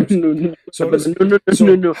 4 wives. So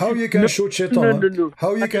how you can shoot shaitan?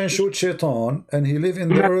 How you can shoot shaitan and he live in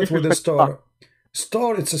the earth with a star?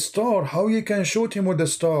 Star, it's a star. How you can shoot him with a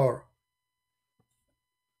star?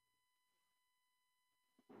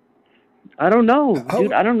 I don't know,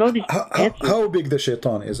 dude. I don't know these answers. How big the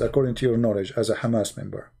shaitan is, according to your knowledge as a Hamas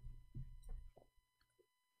member?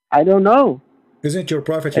 I don't know. Isn't your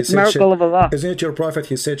prophet? It's a miracle of Allah. Isn't it your prophet?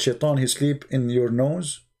 He said, "Shaitan, he sleep in your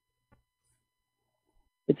nose."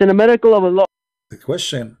 It's in a miracle of Allah. The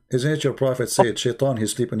question, isn't it your prophet said, "Shaitan, he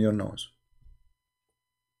sleep in your nose"?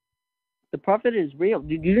 The prophet is real.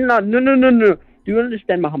 Do you not? No. Do you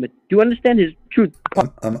understand Muhammad? Do you understand his truth?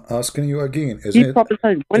 I'm asking you again. Isn't it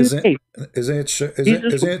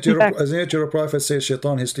your prophet says,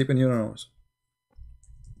 "Shaitan, he sleep in your nose"?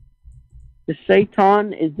 The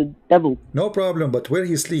Satan is the devil. No problem, but where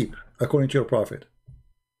he sleep, according to your prophet?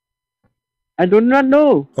 I do not know.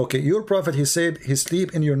 Okay, your prophet, he said he sleep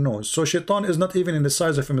in your nose. So Shaitan is not even in the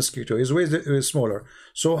size of a mosquito. His way is smaller.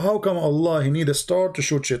 So how come Allah, he need a star to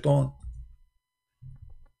shoot Shaitan?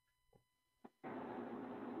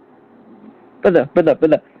 Brother,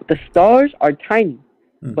 the stars are tiny.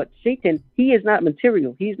 But Satan, he is not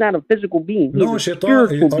material. He's not a physical being. No,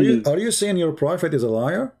 Shaitan, are you saying your prophet is a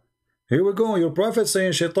liar? Here we go. Your prophet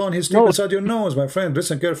saying Shaitan, he sleep inside your nose. My friend,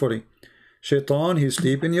 listen carefully. Shaitan, he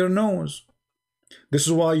sleep in your nose. This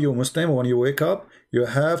is why you Muslim, when you wake up, you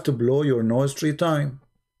have to blow your nose 3 times.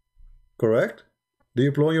 Correct? Do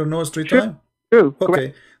you blow your nose 3 times? True. Okay.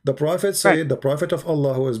 Correct. The prophet said, the prophet of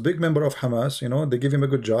Allah, who is big member of Hamas, you know, they give him a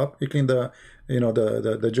good job. He cleaned the, you know,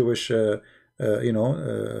 the Jewish,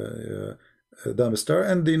 dumpster,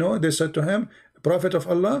 and you know, they said to him, prophet of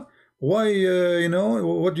Allah, why, you know,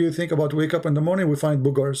 what do you think about wake up in the morning, we find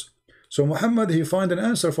boogers? So Muhammad, he find an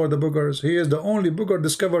answer for the boogers. He is the only booger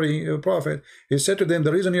discovery prophet. He said to them,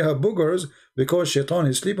 the reason you have boogers, because Shaitan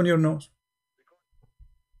is sleep on your nose.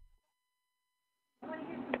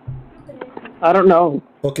 I don't know.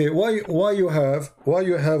 Okay, why you have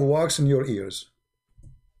wax in your ears?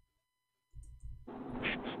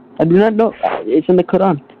 I do not know. It's in the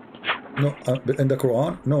Quran. No, in the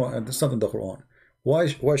Quran? No, it's not in the Quran.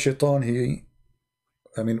 Why Shaitan, he,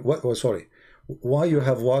 I mean, what? Oh, sorry. Why you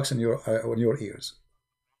have wax in your on your ears?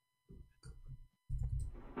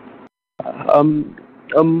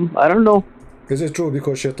 I don't know. Is it true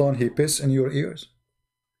because Shaitan, he piss in your ears?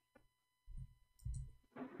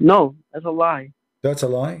 No, that's a lie. That's a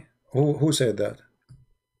lie? Who said that?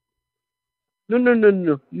 No,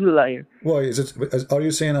 you liar. Why is it? Are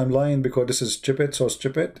you saying I'm lying because this is stupid, so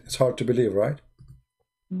stupid? It's hard to believe, right?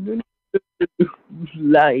 No,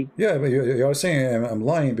 lie. Yeah, but you're saying I'm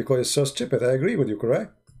lying because it's so stupid. I agree with you,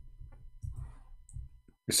 correct?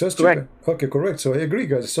 It's so stupid. Correct. Okay, correct. So I agree,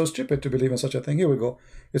 guys. It's so stupid to believe in such a thing. Here we go.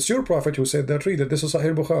 It's your prophet who said that. Read it. This is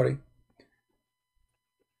Sahih Bukhari.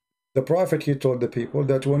 The prophet, he told the people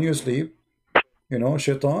that when you sleep, you know,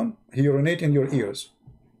 Shaitan, he urinate in your ears.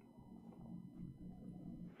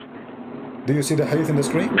 Do you see the hadith in the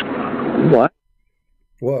screen? What?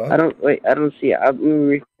 What? I don't see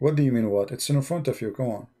it. What do you mean what? It's in front of you, come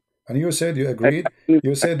on. And you said you agreed.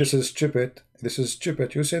 You said this is stupid. This is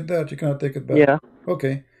stupid. You said that. You cannot take it back. Yeah.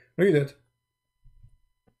 Okay. Read it.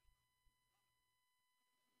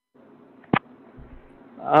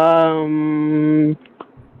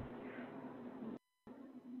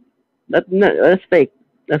 That's fake.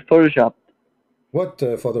 That's Photoshop. What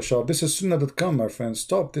Photoshop? This is Sunnah.com, my friend.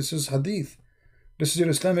 Stop. This is Hadith. This is your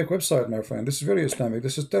Islamic website, my friend. This is very Islamic.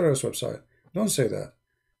 This is terrorist website. Don't say that.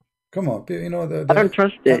 Come on. You know, I don't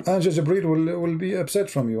trust it. Anjaz Jibreel will be upset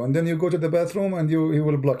from you. And then you go to the bathroom and he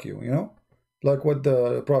will block you, you know? Like what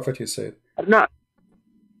the Prophet, he said.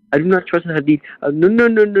 I do not trust the Hadith. No,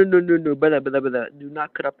 brother. Do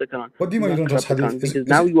not cut up the Quran. What do you mean you don't trust Hadith? Because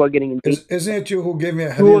now you are getting engaged. Isn't it you who gave me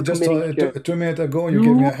a Hadith just 2 minutes ago? You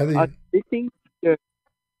gave me a Hadith.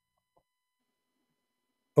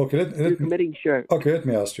 Okay, let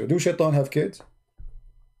me ask you. Do Shaitan have kids?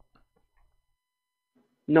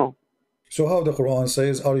 No. So how the Quran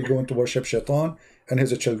says, are you going to worship Shaitan and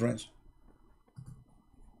his children?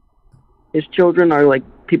 His children are like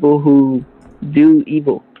people who do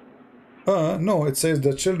evil. No, it says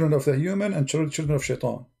the children of the human and children of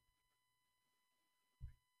Shaitan.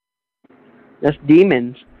 That's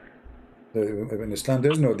demons. In Islam,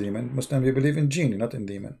 there's no demon. Muslim, you believe in jinn, not in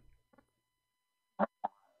demon.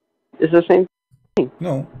 It's the same thing.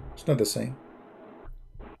 No, it's not the same.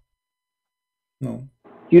 No.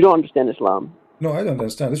 You don't understand Islam. No, I don't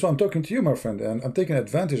understand. This is why I'm talking to you, my friend, and I'm taking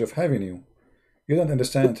advantage of having you. You don't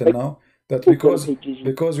understand until now that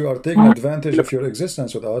because you are taking advantage of your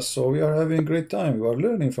existence with us, so we are having a great time. We are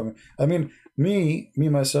learning from it. I mean, me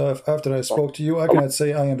myself, after I spoke to you, I cannot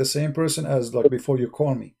say I am the same person as like before you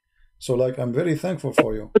call me. So like I'm very thankful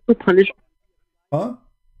for you. Huh?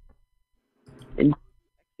 And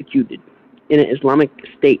executed in an Islamic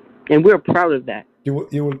state, and we're proud of that.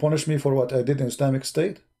 You will punish me for what I did in Islamic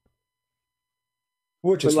State?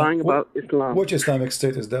 For lying about Islam. Which Islamic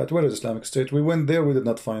State is that? Where is Islamic State? We went there, we did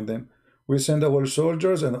not find them. We send our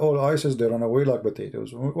soldiers and all ISIS, they run away like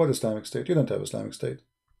potatoes. What Islamic State? You don't have Islamic State.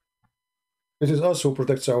 It is us who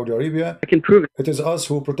protect Saudi Arabia. I can prove it. It is us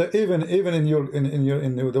who protect even in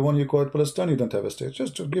the one you call it Palestine. You don't have a state.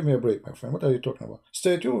 Just give me a break, my friend. What are you talking about?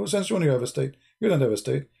 State? Since when you have a state? You don't have a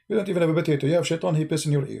state. You don't even have a potato. You have shaitan. He pisses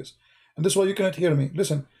in your ears, and that's why you cannot hear me.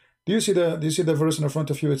 Listen. Do you see the verse in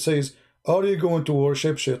front of you? It says, "Are you going to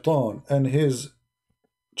worship shaitan and his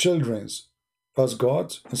children's as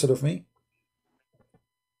gods instead of me?"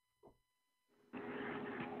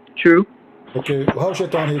 True. Okay. How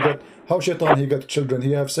shaitan he got children?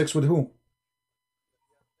 He have sex with who?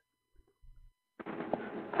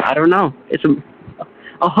 I don't know. It's a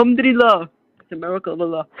Alhamdulillah. It's a miracle of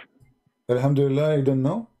Allah. Alhamdulillah, you don't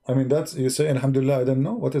know? I mean, that's, you say Alhamdulillah, I don't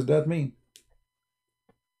know. What does that mean?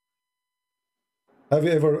 Have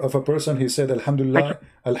you ever, of a person, he said Alhamdulillah,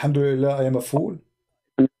 Alhamdulillah, I am a fool?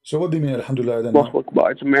 So what do you mean Alhamdulillah, I don't know?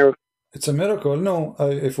 It's a miracle. It's a miracle. No,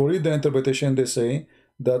 if we read the interpretation, they say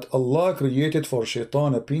that Allah created for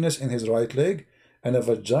shaitan a penis in his right leg and a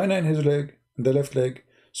vagina in his leg, in the left leg.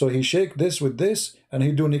 So he shake this with this and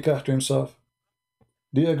he do nikah to himself.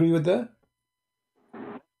 Do you agree with that?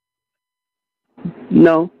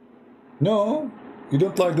 No. No? You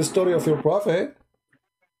don't like the story of your prophet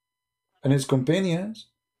and his companions?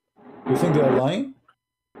 You think they are lying?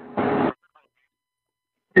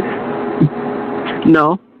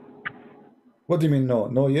 No. What do you mean no?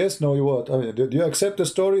 No, yes, no, you what? Do you accept the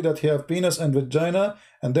story that he have penis and vagina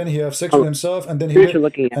and then he have sex with himself and then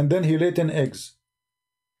he laid in eggs?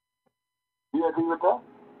 Do you agree with that?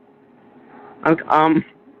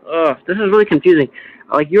 This is really confusing.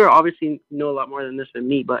 Like, you obviously know a lot more than this than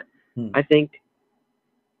me, but I think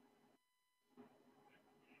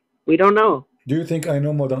we don't know. Do you think I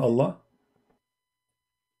know more than Allah?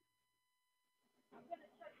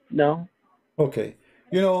 No. Okay.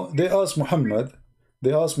 You know, they asked Muhammad,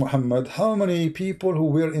 how many people who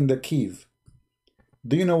were in the cave?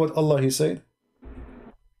 Do you know what Allah he said?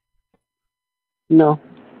 No.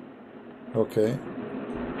 Okay.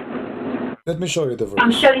 Let me show you the verse.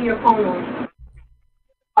 I'm shutting your phone on.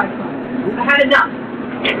 I had enough.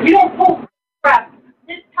 You don't pull crap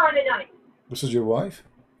this time of night. This is your wife?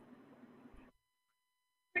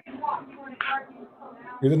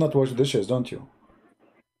 You did not wash the dishes, don't you?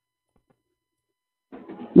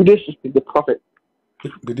 You disrespect the prophet.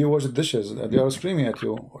 Did you wash the dishes? They are screaming at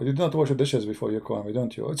you. You did not wash the dishes before you come,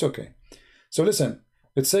 don't you? It's okay. So listen,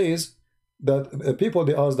 it says that people,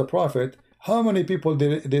 they asked the prophet, how many people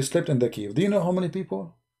they slept in the cave? Do you know how many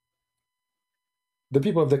people? The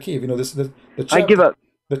people of the cave, you know, this the chapter. I give up.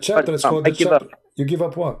 The chapter is called the chapter. You give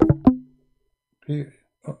up what?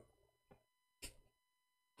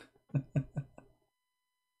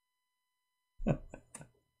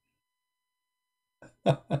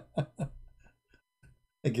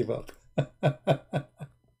 I give up.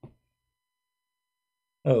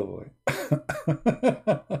 Oh boy.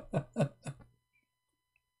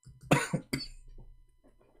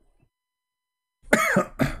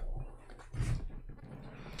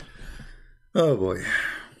 Oh boy.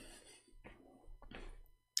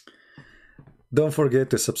 Don't forget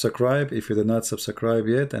to subscribe if you did not subscribe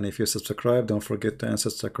yet, and if you subscribe, don't forget to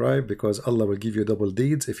unsubscribe, because Allah will give you double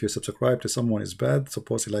deeds if you subscribe to someone is bad,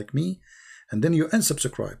 supposedly like me, and then you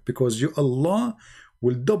unsubscribe, because Allah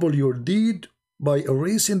will double your deed by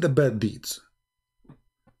erasing the bad deeds.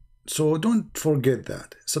 So don't forget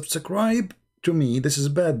that. Subscribe to me, this is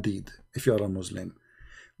bad deed if you are a Muslim.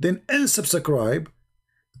 Then unsubscribe,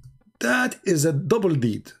 that is a double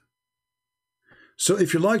deed. So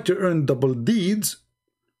if you like to earn double deeds,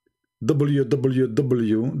 Abdul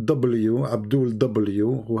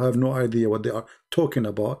W, who have no idea what they are talking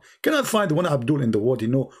about, cannot find one Abdul in the world, you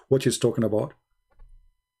know what he's talking about.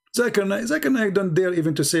 Zakir Naik don't dare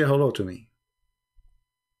even to say hello to me.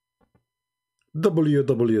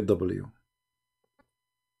 WWW.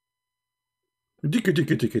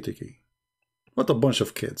 Tiki. What a bunch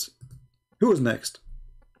of kids. Who is next?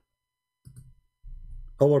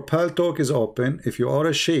 Our pal talk is open. If you are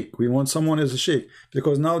a sheikh, we want someone as a sheikh,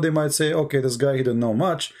 because now they might say, okay, this guy, he doesn't know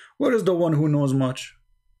much. Where is the one who knows much?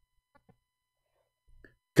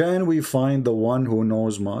 Can we find the one who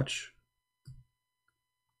knows much?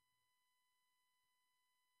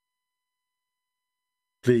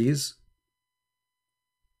 Please.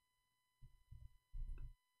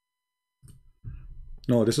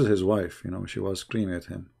 No, this is his wife, you know, she was screaming at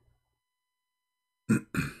him.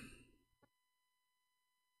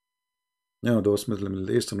 You know, those Middle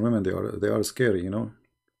Eastern women, they are scary, you know.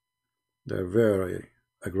 They're very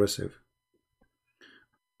aggressive.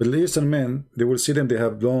 Middle Eastern men, they will see them, they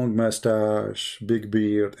have long mustache, big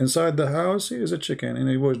beard. Inside the house, he is a chicken, and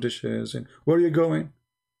he wash dishes. And where are you going?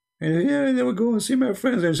 And yeah, they will go and see my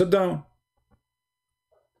friends and sit down.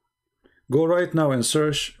 Go right now and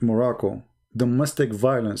search Morocco, domestic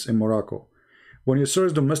violence in Morocco. When you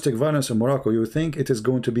search domestic violence in Morocco, you think it is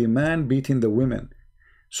going to be man beating the women.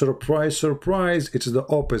 Surprise, surprise, it's the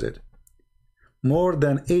opposite. More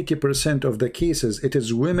than 80% of the cases, it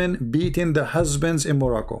is women beating the husbands in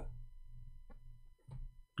Morocco.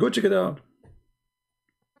 Go check it out.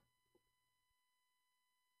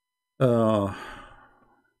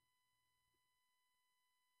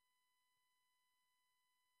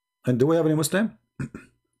 And do we have any Muslim?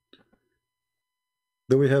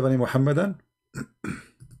 Do we have any Muhammadan?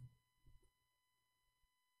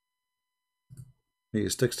 He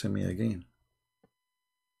is texting me again.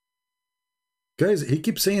 Guys, he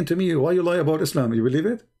keeps saying to me, why you lie about Islam? You believe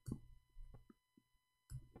it?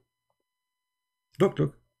 Look,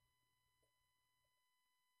 look.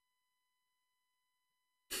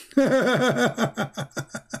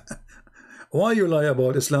 Why you lie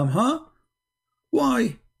about Islam, huh?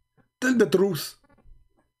 Why? Tell the truth.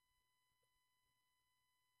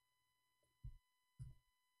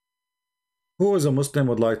 Who is a Muslim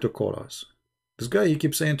would like to call us? This guy, he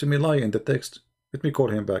keeps saying to me, lie in the text. Let me call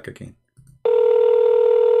him back again.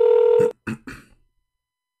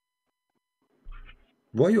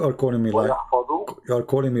 Why you are calling me liar? You are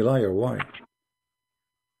calling me liar. Why?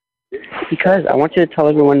 Because I want you to tell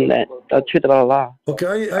everyone that the truth about Allah.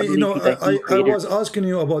 Okay, I was asking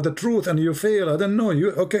you about the truth and you fail. I don't know.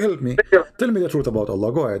 You okay? Help me. Tell me the truth about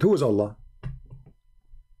Allah. Go ahead. Who is Allah?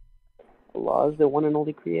 Allah is the one and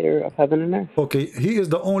only creator of heaven and earth. Okay, He is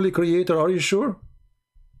the only creator. Are you sure?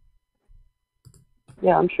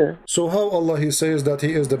 Yeah, I'm sure. So how Allah He says that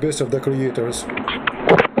He is the best of the creators?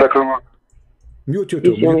 Mute YouTube.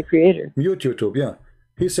 He's the only creator. Mute YouTube. Yeah,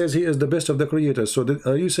 He says He is the best of the creators. So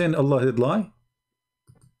are you saying Allah did lie?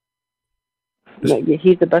 No,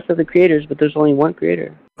 He's the best of the creators, but there's only one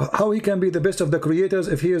creator. How He can be the best of the creators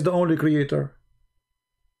if He is the only creator?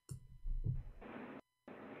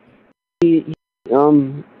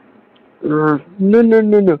 No.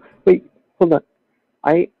 Wait, hold on.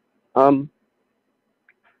 I don't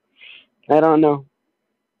know.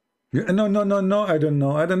 No, I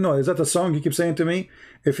don't know. Is that a song you keep saying to me?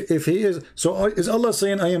 If He is, so is Allah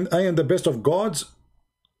saying I am the best of gods?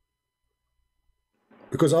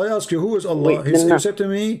 Because I asked you, who is Allah? Wait, You said to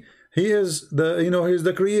me, He is the, He's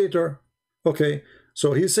the creator. Okay,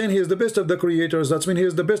 so He's saying He is the best of the creators. That means He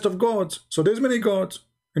is the best of gods. So there's many gods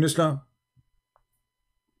in Islam.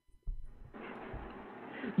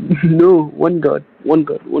 No, one God.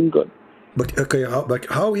 But okay,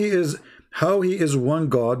 how he is one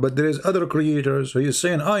God, but there is other creators. So He's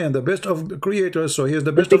saying I am the best of the creators. So He is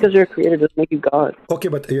the best. Just because you're a creator doesn't make you God. Okay,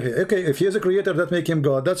 but if He is a creator, that make Him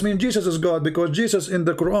God. That means Jesus is God, because Jesus in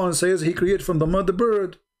the Quran says He created from the mother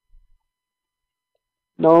bird.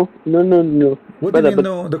 No. What do you mean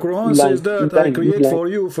no? The Quran says that I create for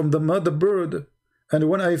you from the mother bird, and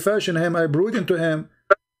when I fashion him, I brood into him.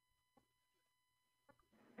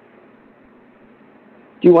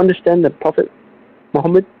 Do you understand the Prophet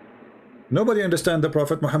Muhammad? Nobody understands the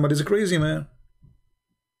Prophet Muhammad. Is a crazy man.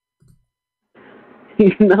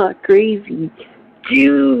 He's not crazy.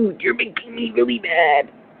 Dude, you're making me really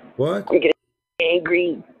mad. What? I'm getting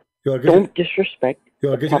angry. Don't disrespect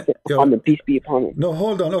the Prophet Muhammad, peace be upon him. No,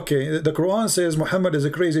 hold on. Okay, the Quran says Muhammad is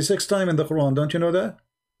a crazy 6 times in the Quran. Don't you know that?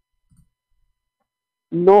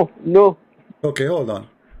 No. Okay, hold on.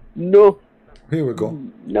 No. Here we go.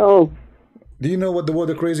 No. Do you know what the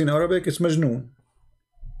word crazy in Arabic? It's majnoon.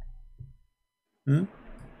 No.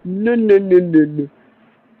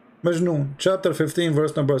 Majnoon, chapter 15,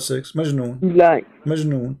 verse number 6. Majnoon. Lie.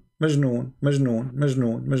 Majnoon.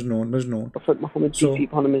 Prophet Muhammad, peace be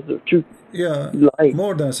upon him, is the truth. Yeah, Lie.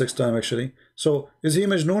 more than 6 times actually. So, is he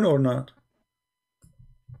majnoon or not?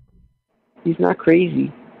 He's not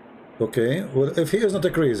crazy. Okay, well, if he is not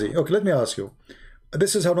a crazy, okay, let me ask you.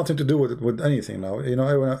 This has nothing to do with anything now.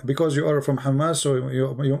 Because you are from Hamas, so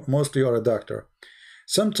you mostly are a doctor.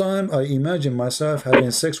 Sometimes I imagine myself having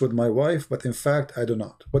sex with my wife, but in fact I do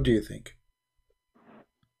not. What do you think?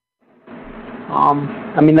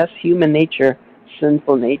 I mean, that's human nature,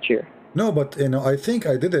 sinful nature. No, but I think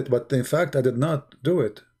I did it, but in fact I did not do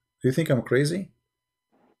it. Do you think I'm crazy?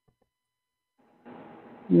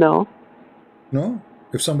 No. No?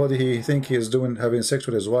 If somebody he think he is having sex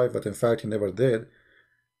with his wife, but in fact he never did,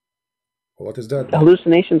 what is that?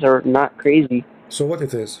 Hallucinations are not crazy. So what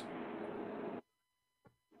it is?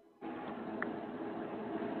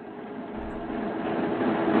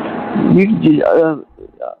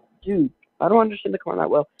 Dude, I don't understand the Quran that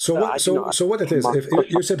well. So what? So what it is? If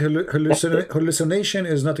you said hallucination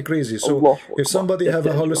is not crazy. So if somebody have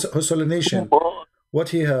a hallucination, what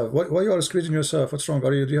he have? Why you are squeezing yourself? What's wrong?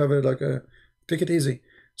 Do you have a? Take it easy.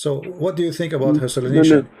 So what do you think about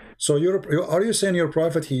hallucination? So are you saying your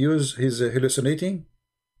prophet he used his hallucinating?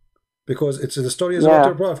 Because it's the story is about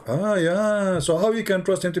your prophet. Ah, yeah. So how you can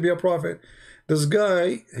trust him to be a prophet? This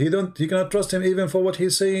guy, you cannot trust him even for what he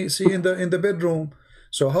see in the bedroom.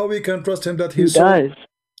 So how we can trust him that he does?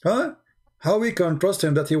 Huh? How we can trust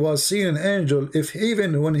him that he was seeing an angel if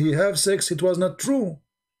even when he have sex it was not true?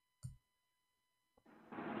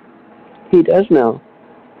 He does know.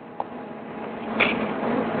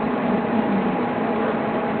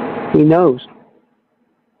 He knows.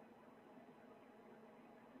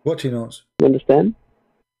 What he knows? You understand?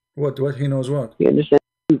 What he knows what? You understand?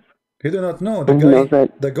 He did not know.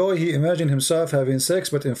 The guy he imagined himself having sex,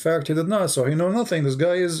 but in fact he did not. So he know nothing. This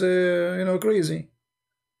guy is crazy.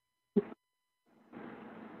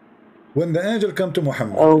 When the angel come to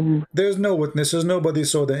Muhammad, there's no witnesses. Nobody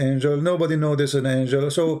saw the angel. Nobody know this is an angel.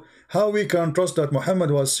 So how we can trust that Muhammad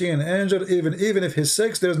was seeing an angel even if his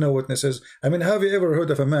sex there's no witnesses? I mean, have you ever heard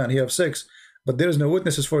of a man he have sex, but there is no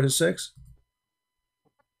witnesses for his sex?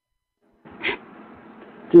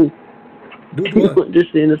 Dude, what?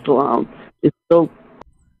 Just in Islam, it's so.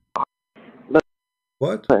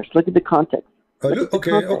 What? First, look at the context.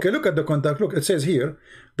 Okay, look at the context. Look, it says here,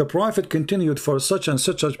 the prophet continued for such and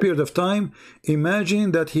such a period of time.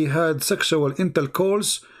 Imagine that he had sexual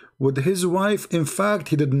intercourse with his wife. In fact,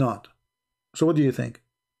 he did not. So what do you think?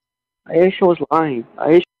 Aisha was lying.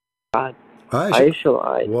 Aisha lied.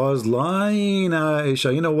 Was lying,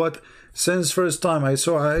 Aisha. You know what? Since first time I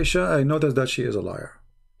saw Aisha, I noticed that she is a liar.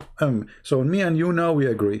 So me and you now we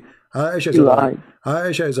agree. Aisha is a liar.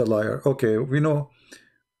 Aisha is a liar. Okay, we know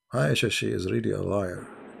Aisha, she is really a liar.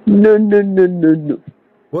 No.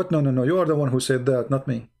 What? No. You are the one who said that, not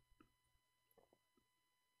me.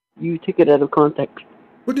 You took it out of context.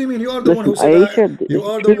 What do you mean? You are the one who said Aisha, you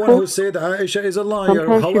are the one who said Aisha is a liar.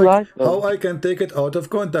 How I can take it out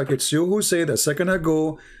of context? It's you who said a second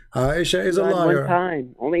ago Aisha is a liar. One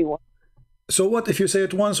time, only one. So what if you say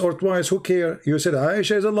it once or twice? Who care? You said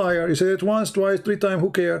Aisha is a liar. You said it once, twice, 3 times.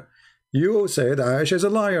 Who care? You said Aisha is a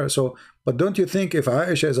liar. So, but don't you think if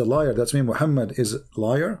Aisha is a liar, that's mean Muhammad is a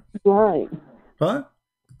liar? Lying. Huh?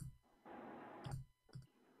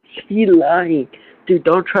 She lying. Dude,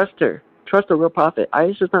 don't trust her. Trust a real prophet.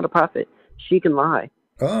 Aisha's not a prophet. She can lie.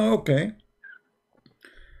 Oh, okay.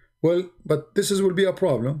 Well, but this will be a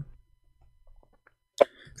problem.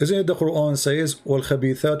 Isn't it the Quran says,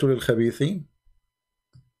 وَالْخَبِيثَاتُ لِلْخَبِيثِينَ?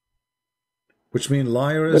 Which means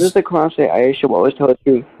liars. What does the Quran say? Aisha will always tell the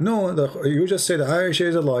truth. No, you just said Aisha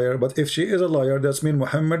is a liar, but if she is a liar, that means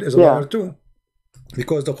Muhammad is a liar too.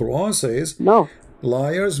 Because the Quran says, no,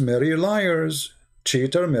 liars marry liars,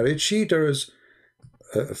 cheater marry cheaters,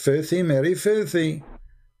 filthy marry filthy.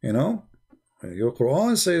 You know? Your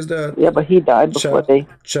Quran says that. Yeah, but he died before they.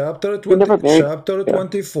 Chapter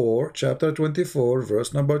 24,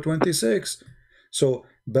 verse number 26. So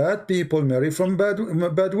bad people marry from bad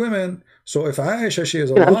women. So if Aisha, she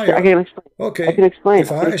is a liar. I can explain. Okay. I can explain. If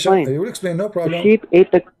Aisha, you will explain, no problem. The sheep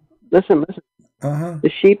ate the. Listen.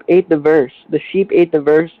 The sheep ate the verse. The sheep ate the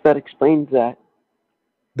verse that explains that.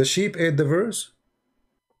 The sheep ate the verse?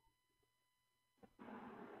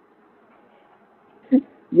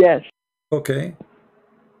 Yes. Okay.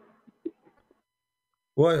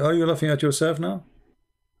 Why are you laughing at yourself now?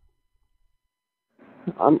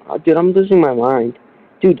 Dude, I'm losing my mind.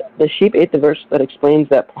 Dude, the sheep ate the verse that explains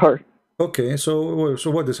that part. Okay, so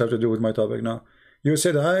what does this have to do with my topic now? You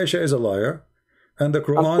said Aisha is a liar, and the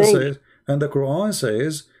Quran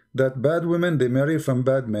says that bad women they marry from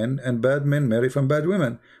bad men, and bad men marry from bad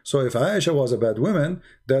women. So if Aisha was a bad woman,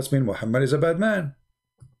 that means Muhammad is a bad man.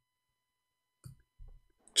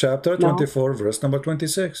 Chapter 24, verse number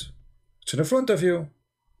 26. It's in front of you.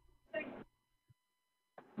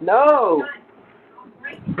 No.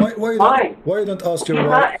 Why you don't ask your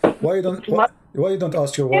wife? Why you don't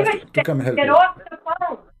ask your wife to come and help you? Get off the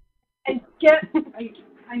phone and get.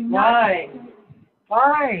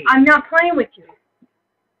 Why? I'm not playing with you.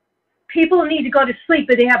 People need to go to sleep,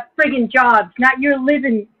 but they have friggin' jobs. Not your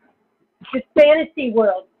living this fantasy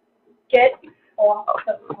world. Get off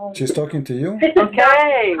the phone. She's talking to you? This is not the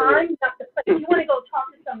time, not the place. If you want to go talk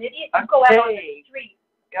to some idiot, you go out on the street.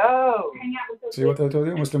 Go. Hang out with those See what I told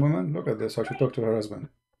you, Muslim woman? Look at this, how she talked to her husband.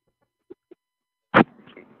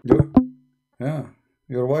 Yeah.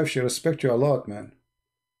 Your wife, she respects you a lot, man.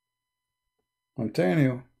 I'm telling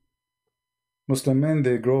you. Muslim men,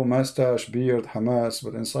 they grow mustache, beard, Hamas,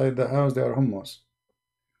 but inside the house they are hummus.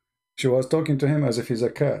 She was talking to him as if he's a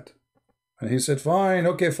cat. And he said, fine,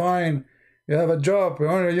 okay, fine. You have a job. You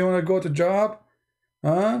want to go to job?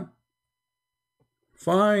 Huh?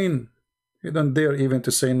 Fine. You don't dare even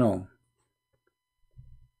to say no.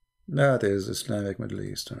 That is Islamic Middle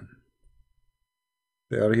Eastern.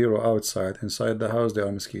 They are hero outside. Inside the house, they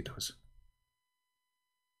are mosquitoes.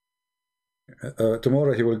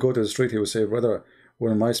 Tomorrow he will go to the street. He will say, brother,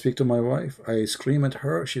 when I speak to my wife, I scream at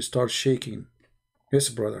her. She starts shaking. Yes,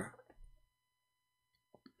 brother.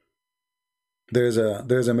 There's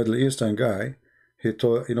a Middle Eastern guy. He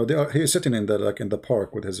told, you know, he's sitting in the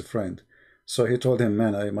park with his friend. So he told him,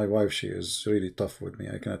 man, my wife, she is really tough with me.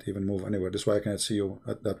 I cannot even move anywhere. That's why I cannot see you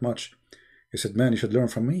that much. He said, man, you should learn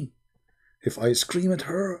from me. If I scream at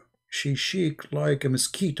her, she shake like a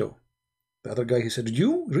mosquito. The other guy, he said,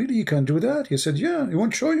 you? Really? You can do that? He said, yeah. You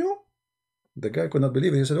want to show you? The guy could not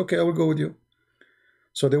believe it. He said, okay, I will go with you.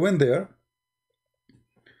 So they went there.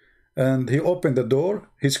 And he opened the door.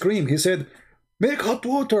 He screamed. He said, make hot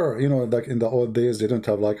water. You know, like in the old days, they don't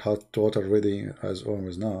have like hot water ready as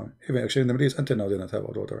always now. Even actually in the Middle East, until now, they don't have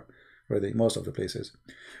hot water ready. Most of the places.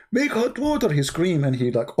 Make hot water. He screamed and he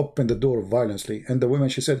like opened the door violently. And the woman,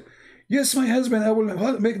 she said, yes, my husband, I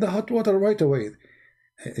will make the hot water right away.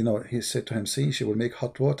 You know, he said to him, see, she will make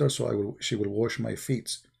hot water, so she will wash my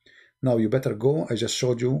feet. Now you better go. I just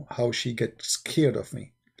showed you how she gets scared of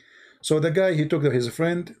me. So the guy, he took his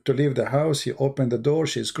friend to leave the house. He opened the door.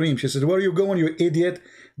 She screamed. She said, where are you going, you idiot?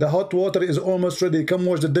 The hot water is almost ready. Come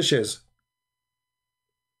wash the dishes.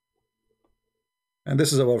 And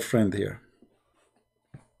this is our friend here.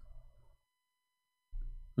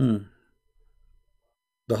 The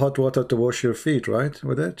hot water to wash your feet, right?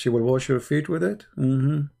 With it? She will wash your feet with it?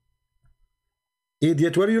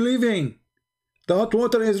 Idiot, where are you leaving? The hot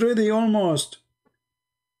water is ready almost.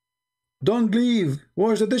 Don't leave.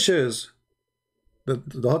 Wash the dishes. The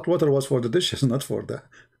hot water was for the dishes, not for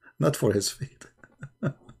his feet.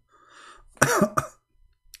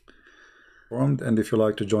 And if you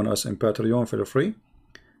like to join us in Patreon, feel free.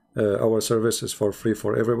 Our service is for free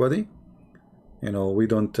for everybody. You know, we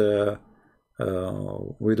don't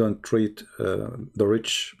treat the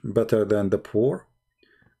rich better than the poor,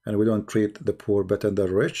 and we don't treat the poor better than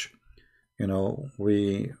the rich. You know,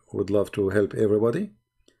 we would love to help everybody,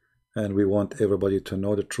 and we want everybody to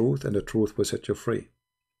know the truth, and the truth will set you free.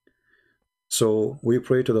 So we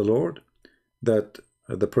pray to the Lord that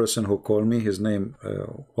the person who called me, his name,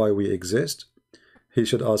 why we exist, he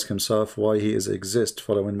should ask himself why he exists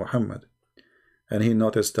following Muhammad. And he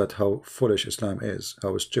noticed that how foolish Islam is,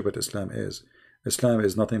 how stupid Islam is. Islam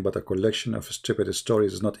is nothing but a collection of stupid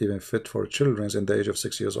stories. It's not even fit for children in the age of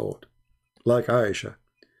 6 years old. Like Aisha,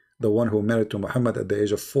 the one who married to Muhammad at the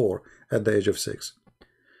age of 4, at the age of 6.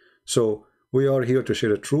 So we are here to share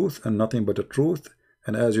the truth and nothing but the truth.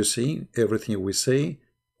 And as you see, everything we say,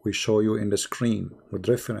 we show you in the screen with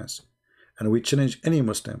reference. And we challenge any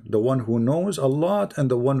Muslim, the one who knows a lot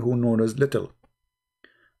and the one who knows little.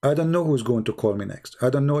 I don't know who's going to call me next. I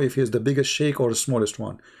don't know if he's the biggest sheikh or the smallest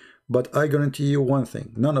one. But I guarantee you one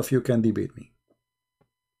thing. None of you can debate me.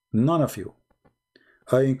 None of you.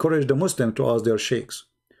 I encourage the Muslim to ask their sheikhs,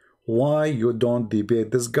 why you don't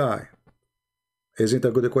debate this guy? Is it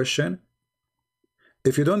a good question?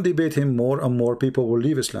 If you don't debate him, more and more people will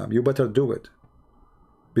leave Islam. You better do it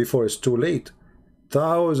before it's too late.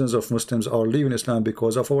 Thousands of Muslims are leaving Islam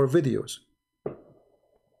because of our videos.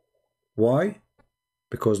 Why?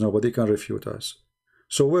 Because nobody can refute us.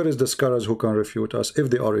 So where is the scholars who can refute us if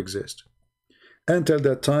they exist? Until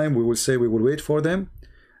that time, we will say we will wait for them.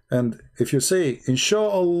 And if you say,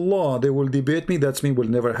 Inshallah, they will debate me, that means will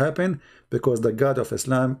never happen, because the God of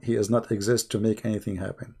Islam, he does not exist to make anything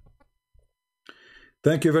happen.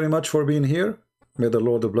 Thank you very much for being here. May the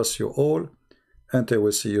Lord bless you all. And I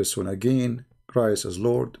will see you soon again. Christ is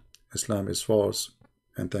Lord. Islam is false.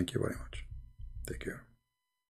 And thank you very much. Take care.